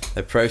down,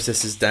 their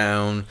processes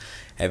down,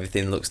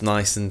 everything looks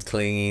nice and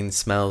clean,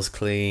 smells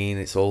clean,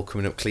 it's all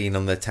coming up clean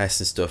on their tests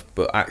and stuff,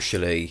 but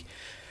actually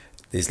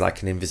there's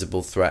like an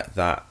invisible threat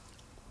that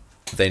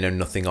they know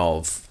nothing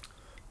of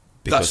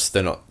because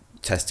they're not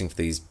testing for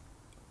these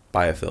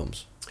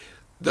biofilms.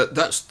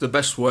 That's the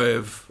best way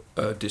of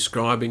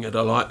describing it.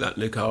 I like that,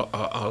 Nick.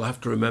 I'll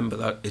have to remember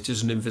that. It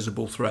is an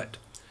invisible threat.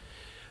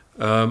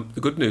 The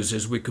good news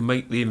is we can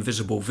make the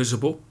invisible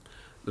visible.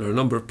 There are a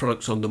number of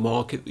products on the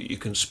market that you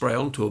can spray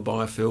onto a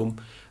biofilm,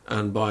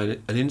 and by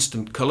an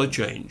instant colour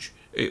change,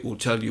 it will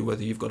tell you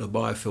whether you've got a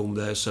biofilm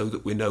there, so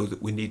that we know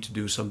that we need to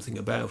do something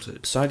about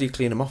it. So how do you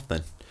clean them off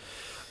then?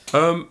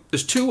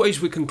 There's two ways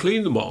we can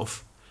clean them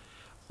off.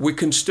 We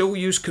can still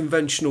use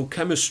conventional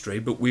chemistry,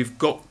 but we've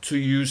got to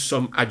use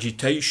some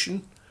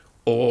agitation,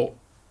 or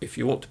if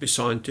you want to be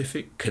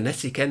scientific,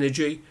 kinetic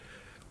energy,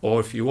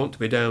 or if you want to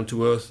be down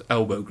to earth,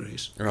 elbow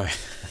grease. Right.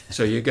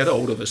 So you get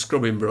hold of a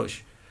scrubbing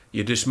brush,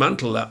 you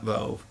dismantle that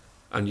valve,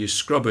 and you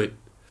scrub it,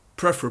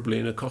 preferably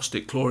in a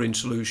caustic chlorine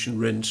solution,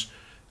 rinse,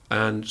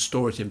 and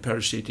store it in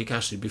peracetic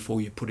acid before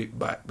you put it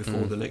back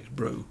before the next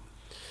brew.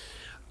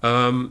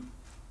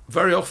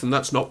 Very often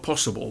that's not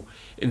possible.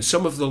 In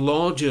some of the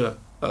larger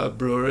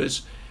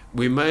breweries,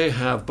 we may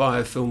have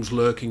biofilms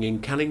lurking in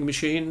canning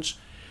machines.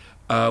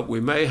 We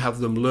may have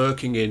them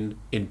lurking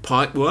in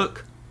pipe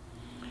work.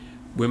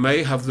 We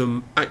may have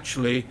them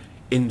actually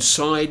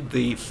inside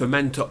the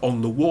fermenter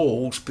on the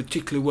walls,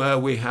 particularly where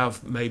we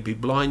have maybe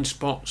blind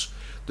spots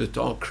that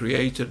are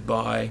created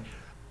by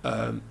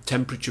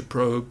temperature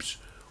probes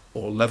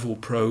or level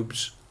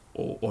probes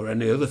or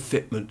any other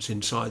fitments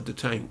inside the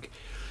tank.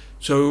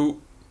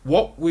 So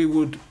what we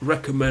would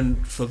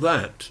recommend for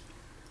that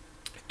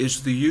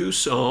is the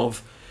use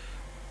of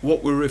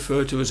what we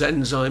refer to as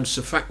enzyme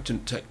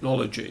surfactant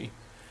technology.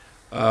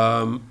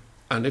 And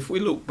if we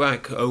look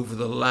back over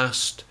the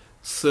last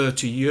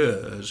 30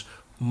 years,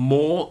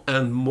 more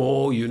and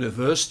more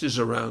universities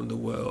around the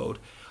world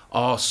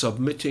are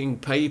submitting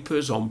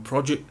papers on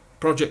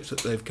projects that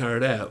they've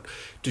carried out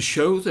to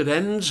show that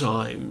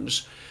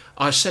enzymes,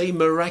 I say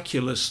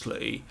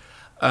miraculously,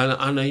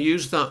 and I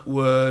use that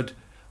word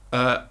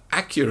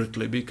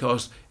accurately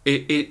because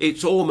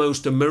it's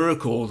almost a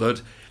miracle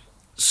that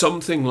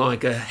something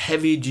like a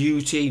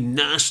heavy-duty,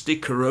 nasty,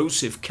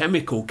 corrosive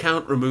chemical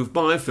can't remove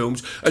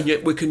biofilms, and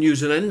yet we can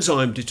use an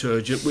enzyme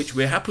detergent, which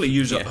we happily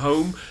use at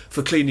home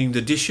for cleaning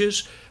the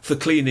dishes, for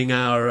cleaning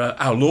our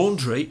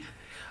laundry,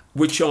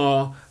 which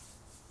are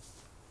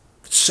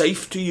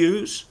safe to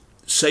use,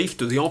 safe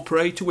to the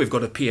operator. We've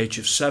got a pH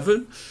of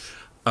 7.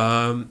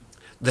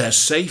 They're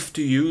safe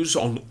to use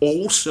on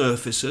all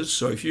surfaces.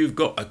 So if you've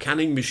got a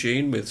canning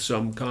machine with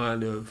some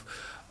kind of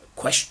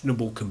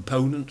questionable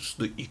components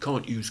that you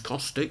can't use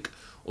caustic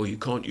or you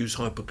can't use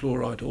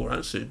hypochlorite or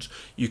acids,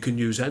 you can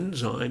use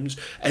enzymes.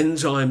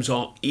 Enzymes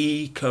are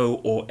eco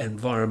or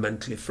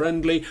environmentally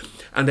friendly,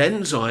 and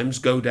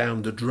enzymes go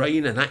down the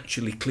drain and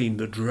actually clean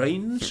the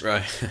drains.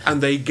 Right.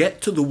 And they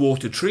get to the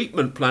water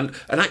treatment plant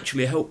and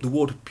actually help the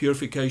water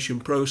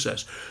purification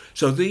process.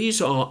 So these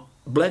are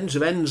blends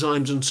of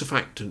enzymes and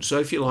surfactants. So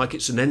if you like,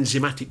 it's an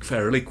enzymatic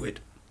ferroliquid,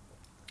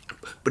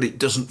 but it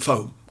doesn't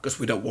foam because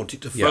we don't want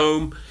it to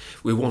foam.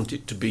 We want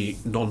it to be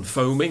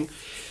non-foaming.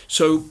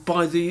 So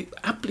by the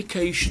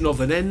application of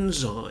an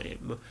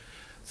enzyme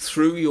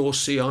through your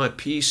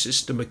CIP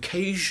system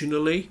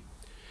occasionally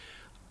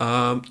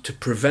to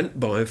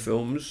prevent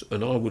biofilms,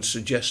 and I would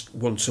suggest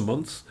once a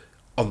month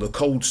on the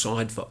cold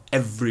side for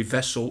every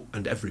vessel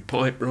and every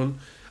pipe run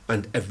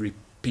and every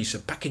piece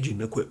of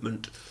packaging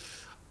equipment,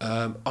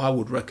 I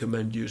would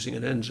recommend using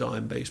an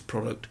enzyme-based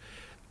product.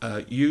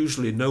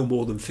 Usually no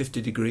more than 50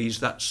 degrees,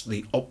 that's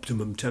the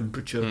optimum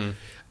temperature.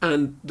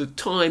 And the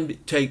time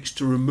it takes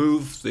to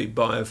remove the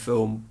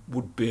biofilm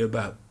would be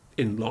about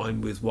in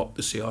line with what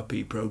the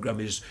CIP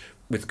program is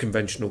with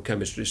conventional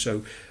chemistry.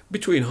 So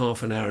between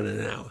half an hour and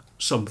an hour,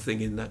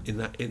 something in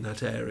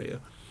that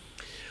area.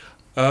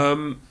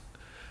 And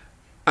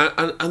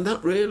that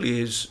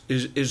really is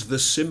the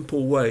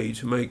simple way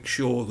to make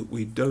sure that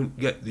we don't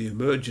get the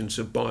emergence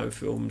of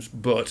biofilms,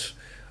 but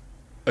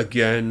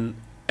again,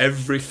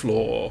 every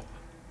floor,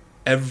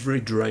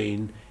 every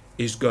drain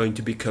is going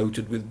to be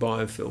coated with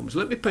biofilms.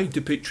 Let me paint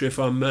a picture, if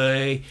I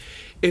may.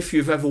 If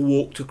you've ever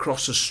walked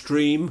across a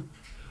stream,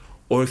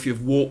 or if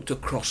you've walked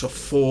across a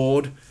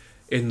ford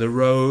in the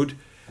road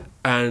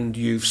and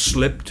you've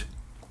slipped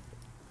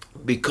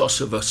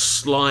because of a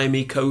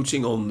slimy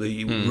coating on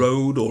the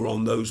road or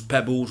on those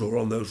pebbles or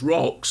on those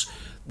rocks,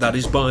 that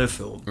is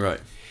biofilm. Right.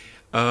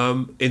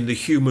 In the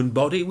human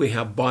body, we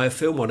have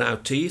biofilm on our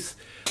teeth.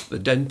 The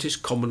dentists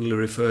commonly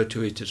refer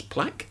to it as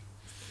plaque.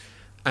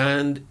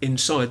 And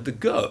inside the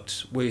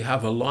gut, we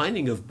have a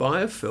lining of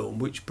biofilm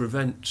which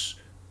prevents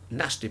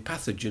nasty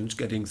pathogens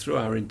getting through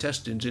our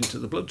intestines into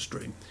the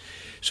bloodstream.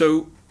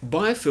 So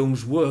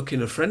biofilms work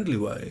in a friendly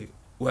way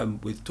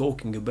when we're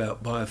talking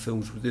about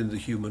biofilms within the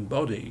human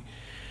body.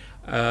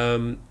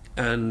 And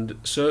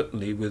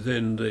certainly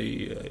within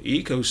the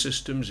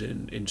ecosystems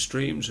in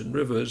streams and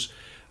rivers,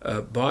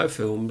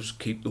 biofilms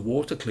keep the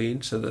water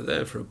clean, so they're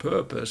there for a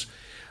purpose.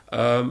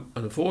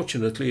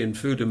 Unfortunately, in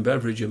food and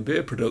beverage and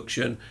beer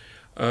production,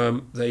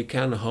 they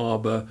can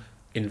harbour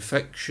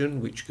infection,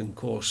 which can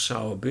cause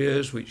sour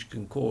beers, which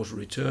can cause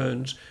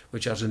returns,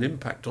 which has an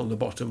impact on the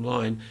bottom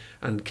line,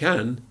 and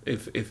can,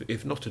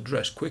 if not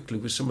addressed quickly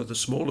with some of the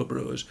smaller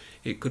brewers,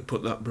 it could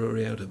put that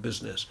brewery out of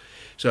business.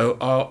 So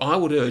I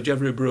would urge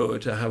every brewer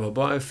to have a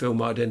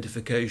biofilm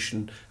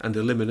identification and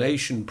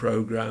elimination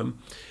programme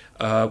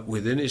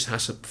within his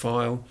HACCP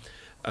file,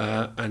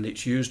 and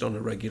it's used on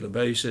a regular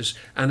basis.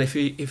 And if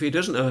he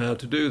doesn't know how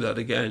to do that,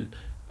 again,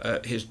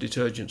 his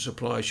detergent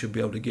supply should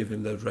be able to give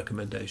him those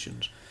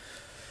recommendations.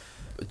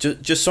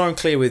 Just so I'm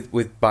clear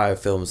with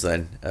biofilms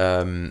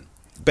then,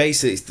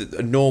 basically it's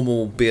a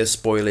normal beer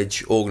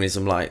spoilage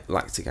organism like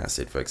lactic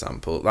acid, for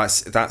example. That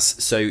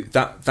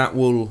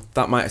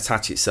might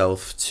attach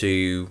itself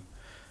to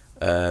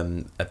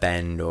a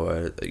bend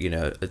or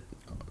a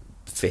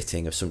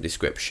fitting of some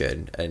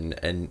description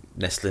and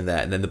nestle in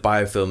there, and then the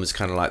biofilm is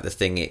kind of like the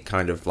thing it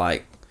kind of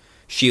like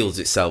shields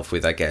itself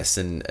with, I guess,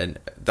 and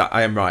that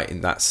I am right,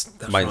 and that's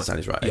my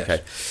understanding is right.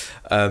 Yes.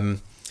 Okay.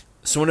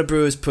 So when a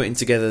brewer's putting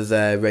together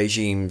their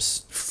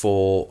regimes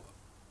for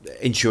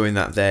ensuring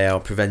that they are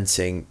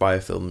preventing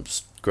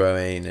biofilms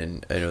growing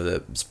and other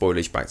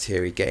spoilage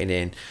bacteria getting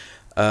in,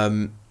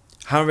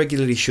 how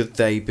regularly should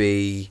they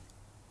be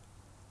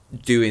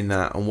doing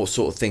that, and what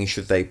sort of things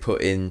should they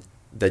put in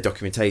their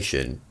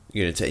documentation,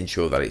 to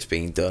ensure that it's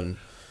being done?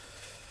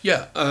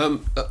 Yeah,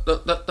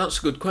 that's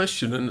a good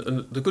question,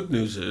 and the good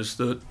news is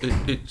that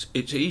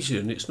it's easy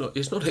and it's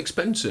not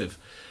expensive.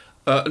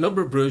 A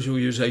number of brewers will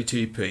use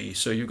ATP,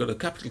 so you've got a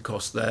capital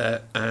cost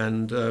there,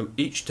 and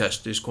each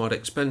test is quite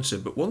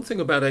expensive. But one thing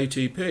about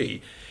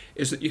ATP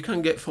is that you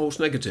can get false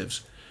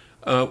negatives.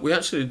 We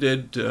actually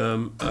did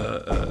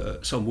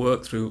some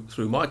work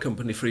through my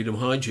company, Freedom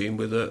Hygiene,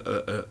 with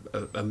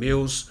a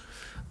meals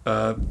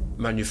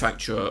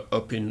manufacturer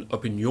up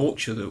in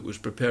Yorkshire that was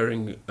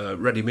preparing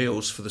ready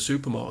meals for the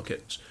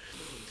supermarkets,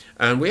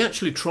 and we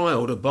actually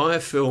trialled a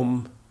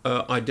biofilm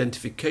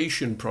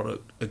identification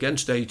product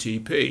against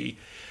ATP.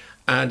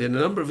 And in a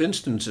number of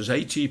instances,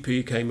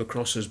 ATP came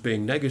across as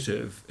being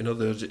negative. In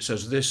other words, it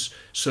says this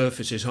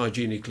surface is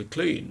hygienically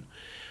clean.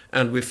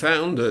 And we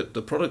found that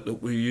the product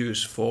that we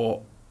use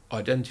for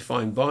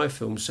identifying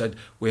biofilm said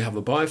we have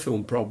a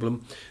biofilm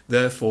problem,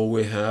 therefore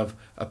we have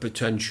a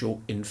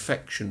potential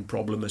infection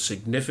problem, a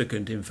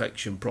significant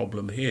infection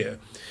problem here.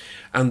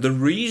 And the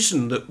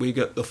reason that we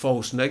get the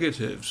false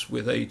negatives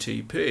with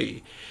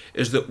ATP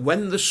is that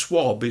when the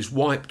swab is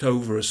wiped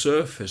over a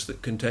surface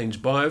that contains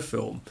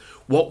biofilm,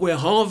 what we're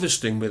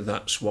harvesting with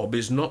that swab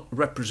is not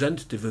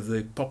representative of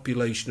the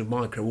population of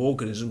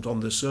microorganisms on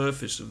the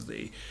surface of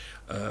the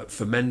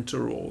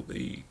fermenter or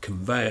the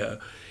conveyor.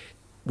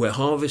 We're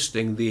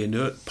harvesting the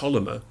inert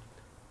polymer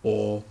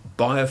or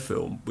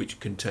biofilm, which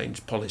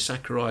contains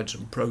polysaccharides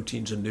and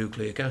proteins and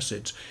nucleic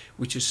acids,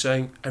 which is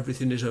saying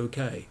everything is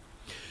okay.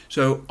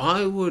 So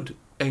I would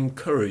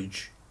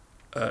encourage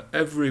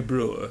every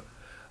brewer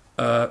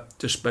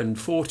to spend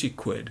 40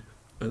 quid,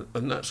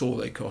 and that's all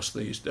they cost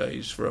these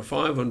days, for a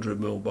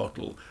 500ml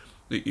bottle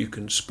that you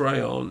can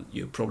spray on.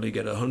 You probably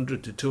get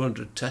 100 to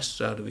 200 tests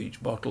out of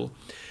each bottle.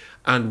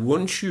 And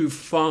once you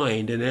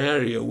find an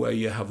area where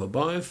you have a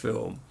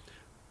biofilm,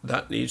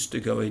 that needs to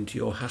go into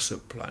your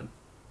HACCP plan.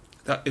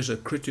 That is a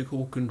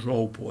critical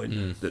control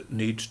point that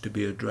needs to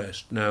be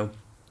addressed. Now,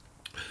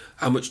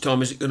 how much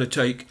time is it going to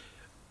take?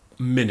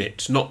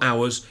 Minutes, not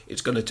hours.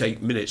 It's going to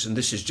take minutes, and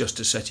this is just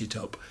to set it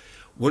up.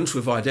 Once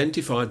we've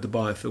identified the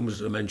biofilms,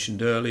 as I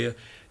mentioned earlier,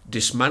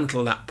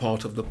 dismantle that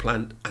part of the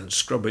plant and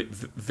scrub it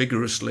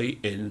vigorously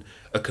in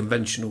a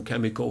conventional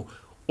chemical,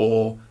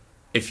 or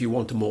if you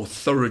want a more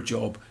thorough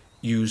job,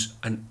 use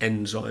an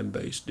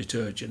enzyme-based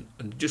detergent.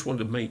 And I just want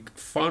to make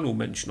final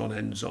mention on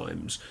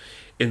enzymes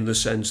in the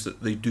sense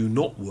that they do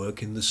not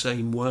work in the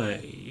same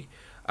way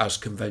as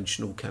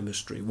conventional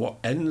chemistry. What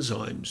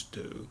enzymes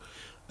do,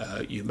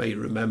 you may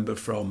remember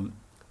from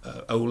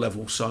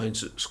O-level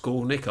science at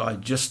school, Nick, I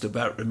just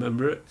about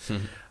remember it,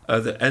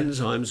 that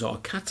enzymes are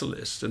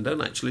catalysts and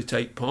don't actually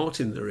take part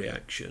in the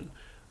reaction.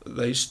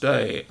 They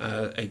stay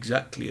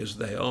exactly as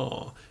they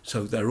are,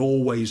 so they're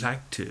always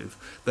active.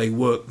 They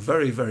work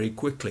very, very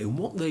quickly, and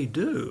what they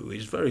do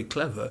is very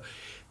clever.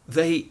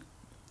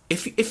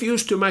 If you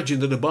used to imagine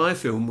that a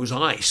biofilm was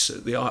ice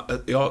at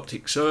the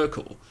Arctic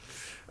Circle,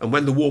 and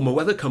when the warmer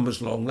weather comes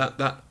along,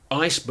 that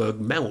iceberg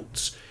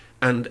melts,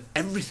 and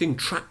everything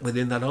trapped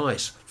within that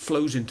ice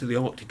flows into the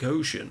Arctic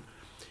Ocean.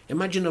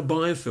 Imagine a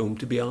biofilm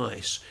to be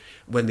ice.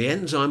 When the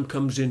enzyme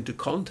comes into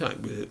contact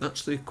with it,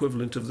 that's the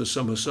equivalent of the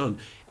summer sun,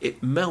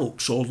 it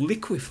melts or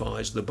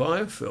liquefies the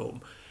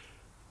biofilm,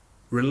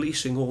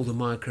 releasing all the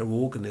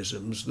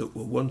microorganisms that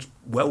were once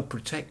well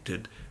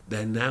protected.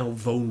 They're now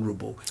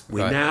vulnerable.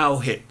 We now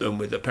hit them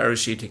with the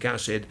peracetic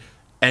acid.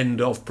 End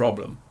of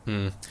problem.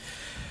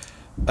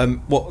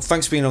 Well,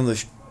 thanks for being on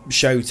the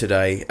show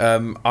today. I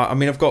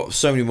mean, I've got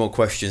so many more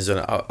questions,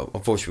 and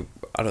unfortunately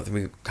I don't think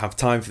we have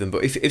time for them,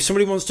 but if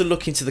somebody wants to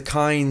look into the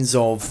kinds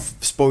of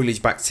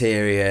spoilage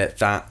bacteria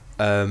that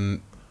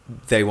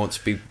they want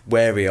to be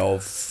wary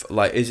of,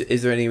 like,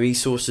 is there any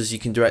resources you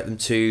can direct them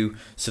to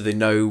so they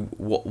know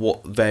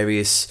what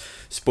various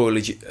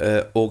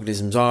spoilage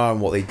organisms are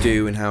and what they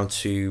do and how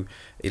to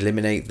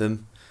eliminate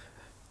them?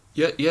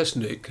 Yes,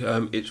 Nick.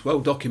 It's well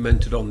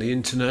documented on the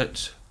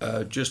internet.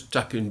 Just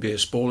tap in beer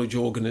spoilage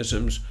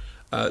organisms.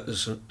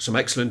 There's some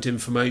excellent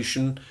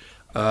information.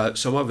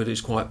 Some of it is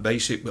quite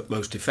basic but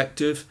most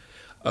effective,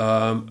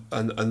 and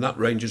that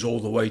ranges all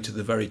the way to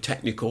the very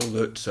technical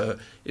that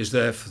is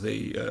there for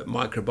the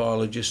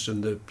microbiologists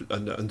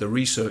and the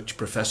research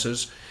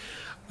professors.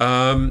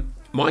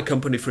 My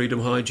company,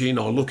 Freedom Hygiene,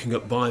 are looking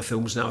at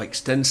biofilms now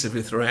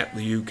extensively throughout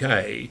the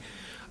UK.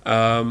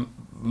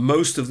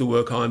 Most of the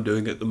work I'm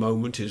doing at the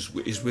moment is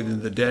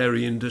within the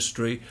dairy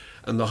industry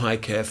and the high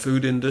care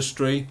food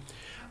industry.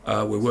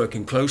 We're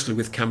working closely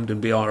with Camden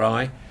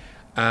BRI,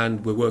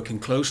 and we're working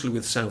closely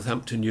with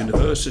Southampton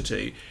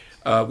University,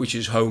 which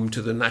is home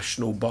to the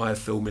National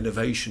Biofilm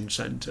Innovation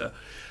Centre,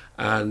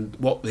 and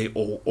what they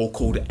or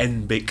called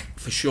NBIC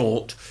for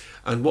short.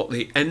 And what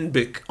the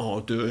NBIC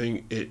are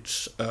doing,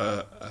 it's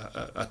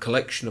a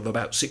collection of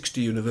about 60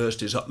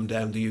 universities up and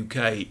down the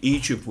UK,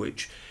 each of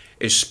which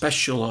is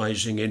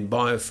specialising in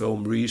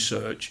biofilm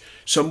research.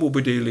 Some will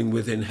be dealing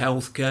within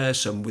healthcare,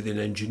 some within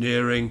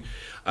engineering,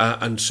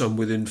 and some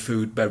within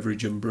food,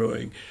 beverage and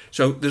brewing.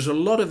 So there's a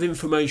lot of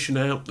information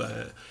out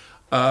there,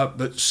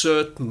 but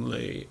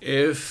certainly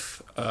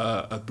if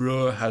a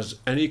brewer has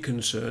any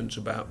concerns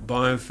about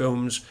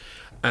biofilms,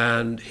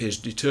 and his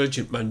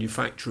detergent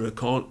manufacturer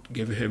can't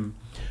give him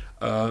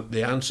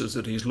the answers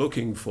that he's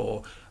looking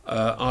for,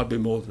 I'd be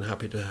more than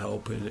happy to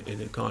help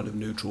in a kind of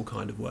neutral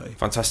kind of way.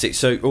 Fantastic.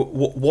 So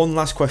one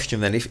last question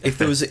then. If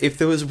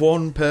there was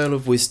one pearl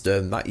of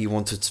wisdom that you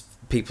wanted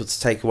people to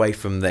take away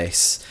from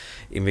this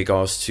in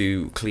regards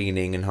to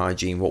cleaning and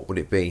hygiene, what would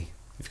it be?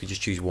 If you could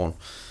just choose one.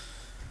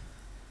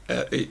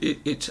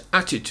 It's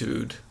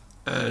attitude,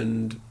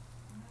 and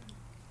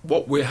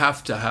what we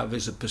have to have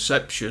is a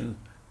perception,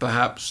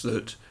 perhaps,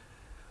 that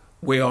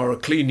we are a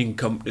cleaning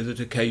company that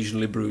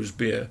occasionally brews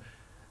beer,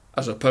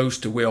 as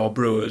opposed to we are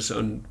brewers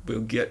and we'll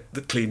get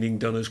the cleaning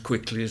done as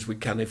quickly as we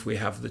can if we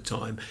have the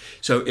time.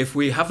 So if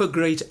we have a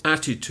great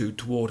attitude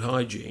toward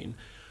hygiene,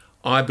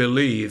 I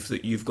believe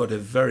that you've got a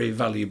very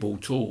valuable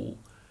tool,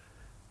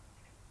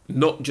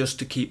 not just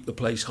to keep the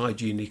place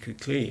hygienically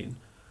clean,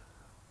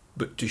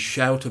 but to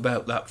shout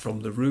about that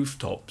from the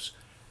rooftops,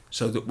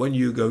 so that when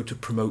you go to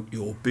promote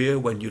your beer,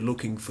 when you're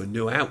looking for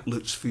new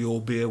outlets for your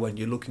beer, when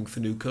you're looking for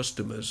new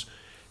customers,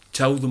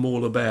 tell them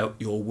all about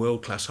your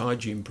world-class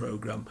hygiene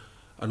programme.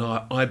 And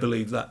I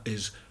believe that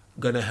is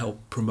going to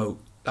help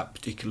promote that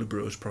particular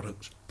brewer's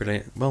products.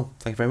 Brilliant. Well,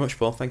 thank you very much,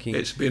 Paul. Thank you.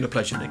 It's been a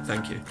pleasure, Nick.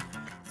 Thank you.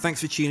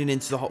 Thanks for tuning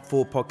into the Hop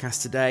Forward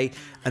podcast today,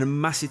 and a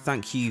massive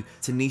thank you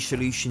to Niche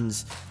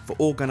Solutions for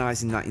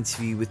organising that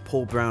interview with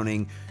Paul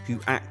Browning, who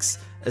acts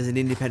as an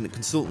independent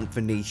consultant for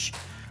Niche.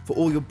 For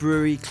all your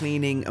brewery,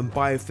 cleaning and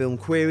biofilm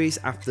queries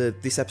after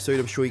this episode,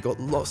 I'm sure you got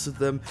lots of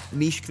them.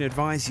 Niche can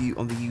advise you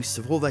on the use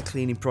of all their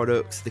cleaning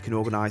products. They can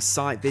organise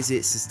site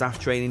visits and staff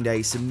training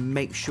days, so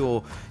make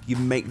sure you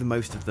make the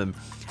most of them.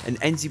 And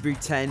EnzyBrew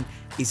 10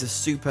 is a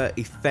super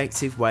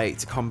effective way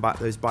to combat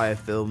those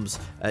biofilms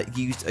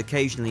used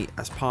occasionally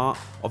as part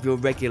of your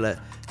regular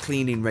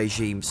cleaning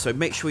regime. So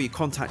make sure you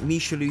contact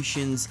Niche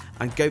Solutions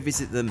and go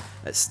visit them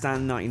at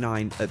Stand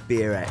 99 at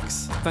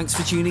BeerX. Thanks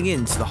for tuning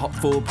in to the Hop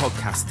Forward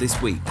podcast this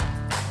week.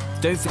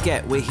 Don't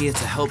forget, we're here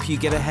to help you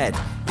get ahead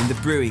in the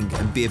brewing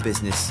and beer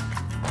business.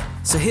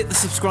 So hit the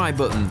subscribe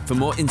button for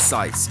more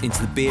insights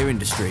into the beer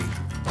industry.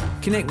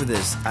 Connect with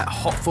us at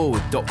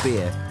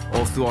hopforward.beer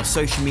or through our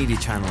social media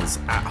channels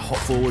at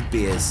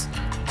hopforwardbeers.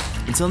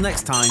 Until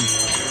next time,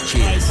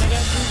 cheers. Right, so I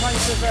get 2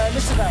 pints of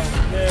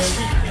Littervale, the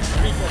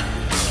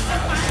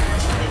week.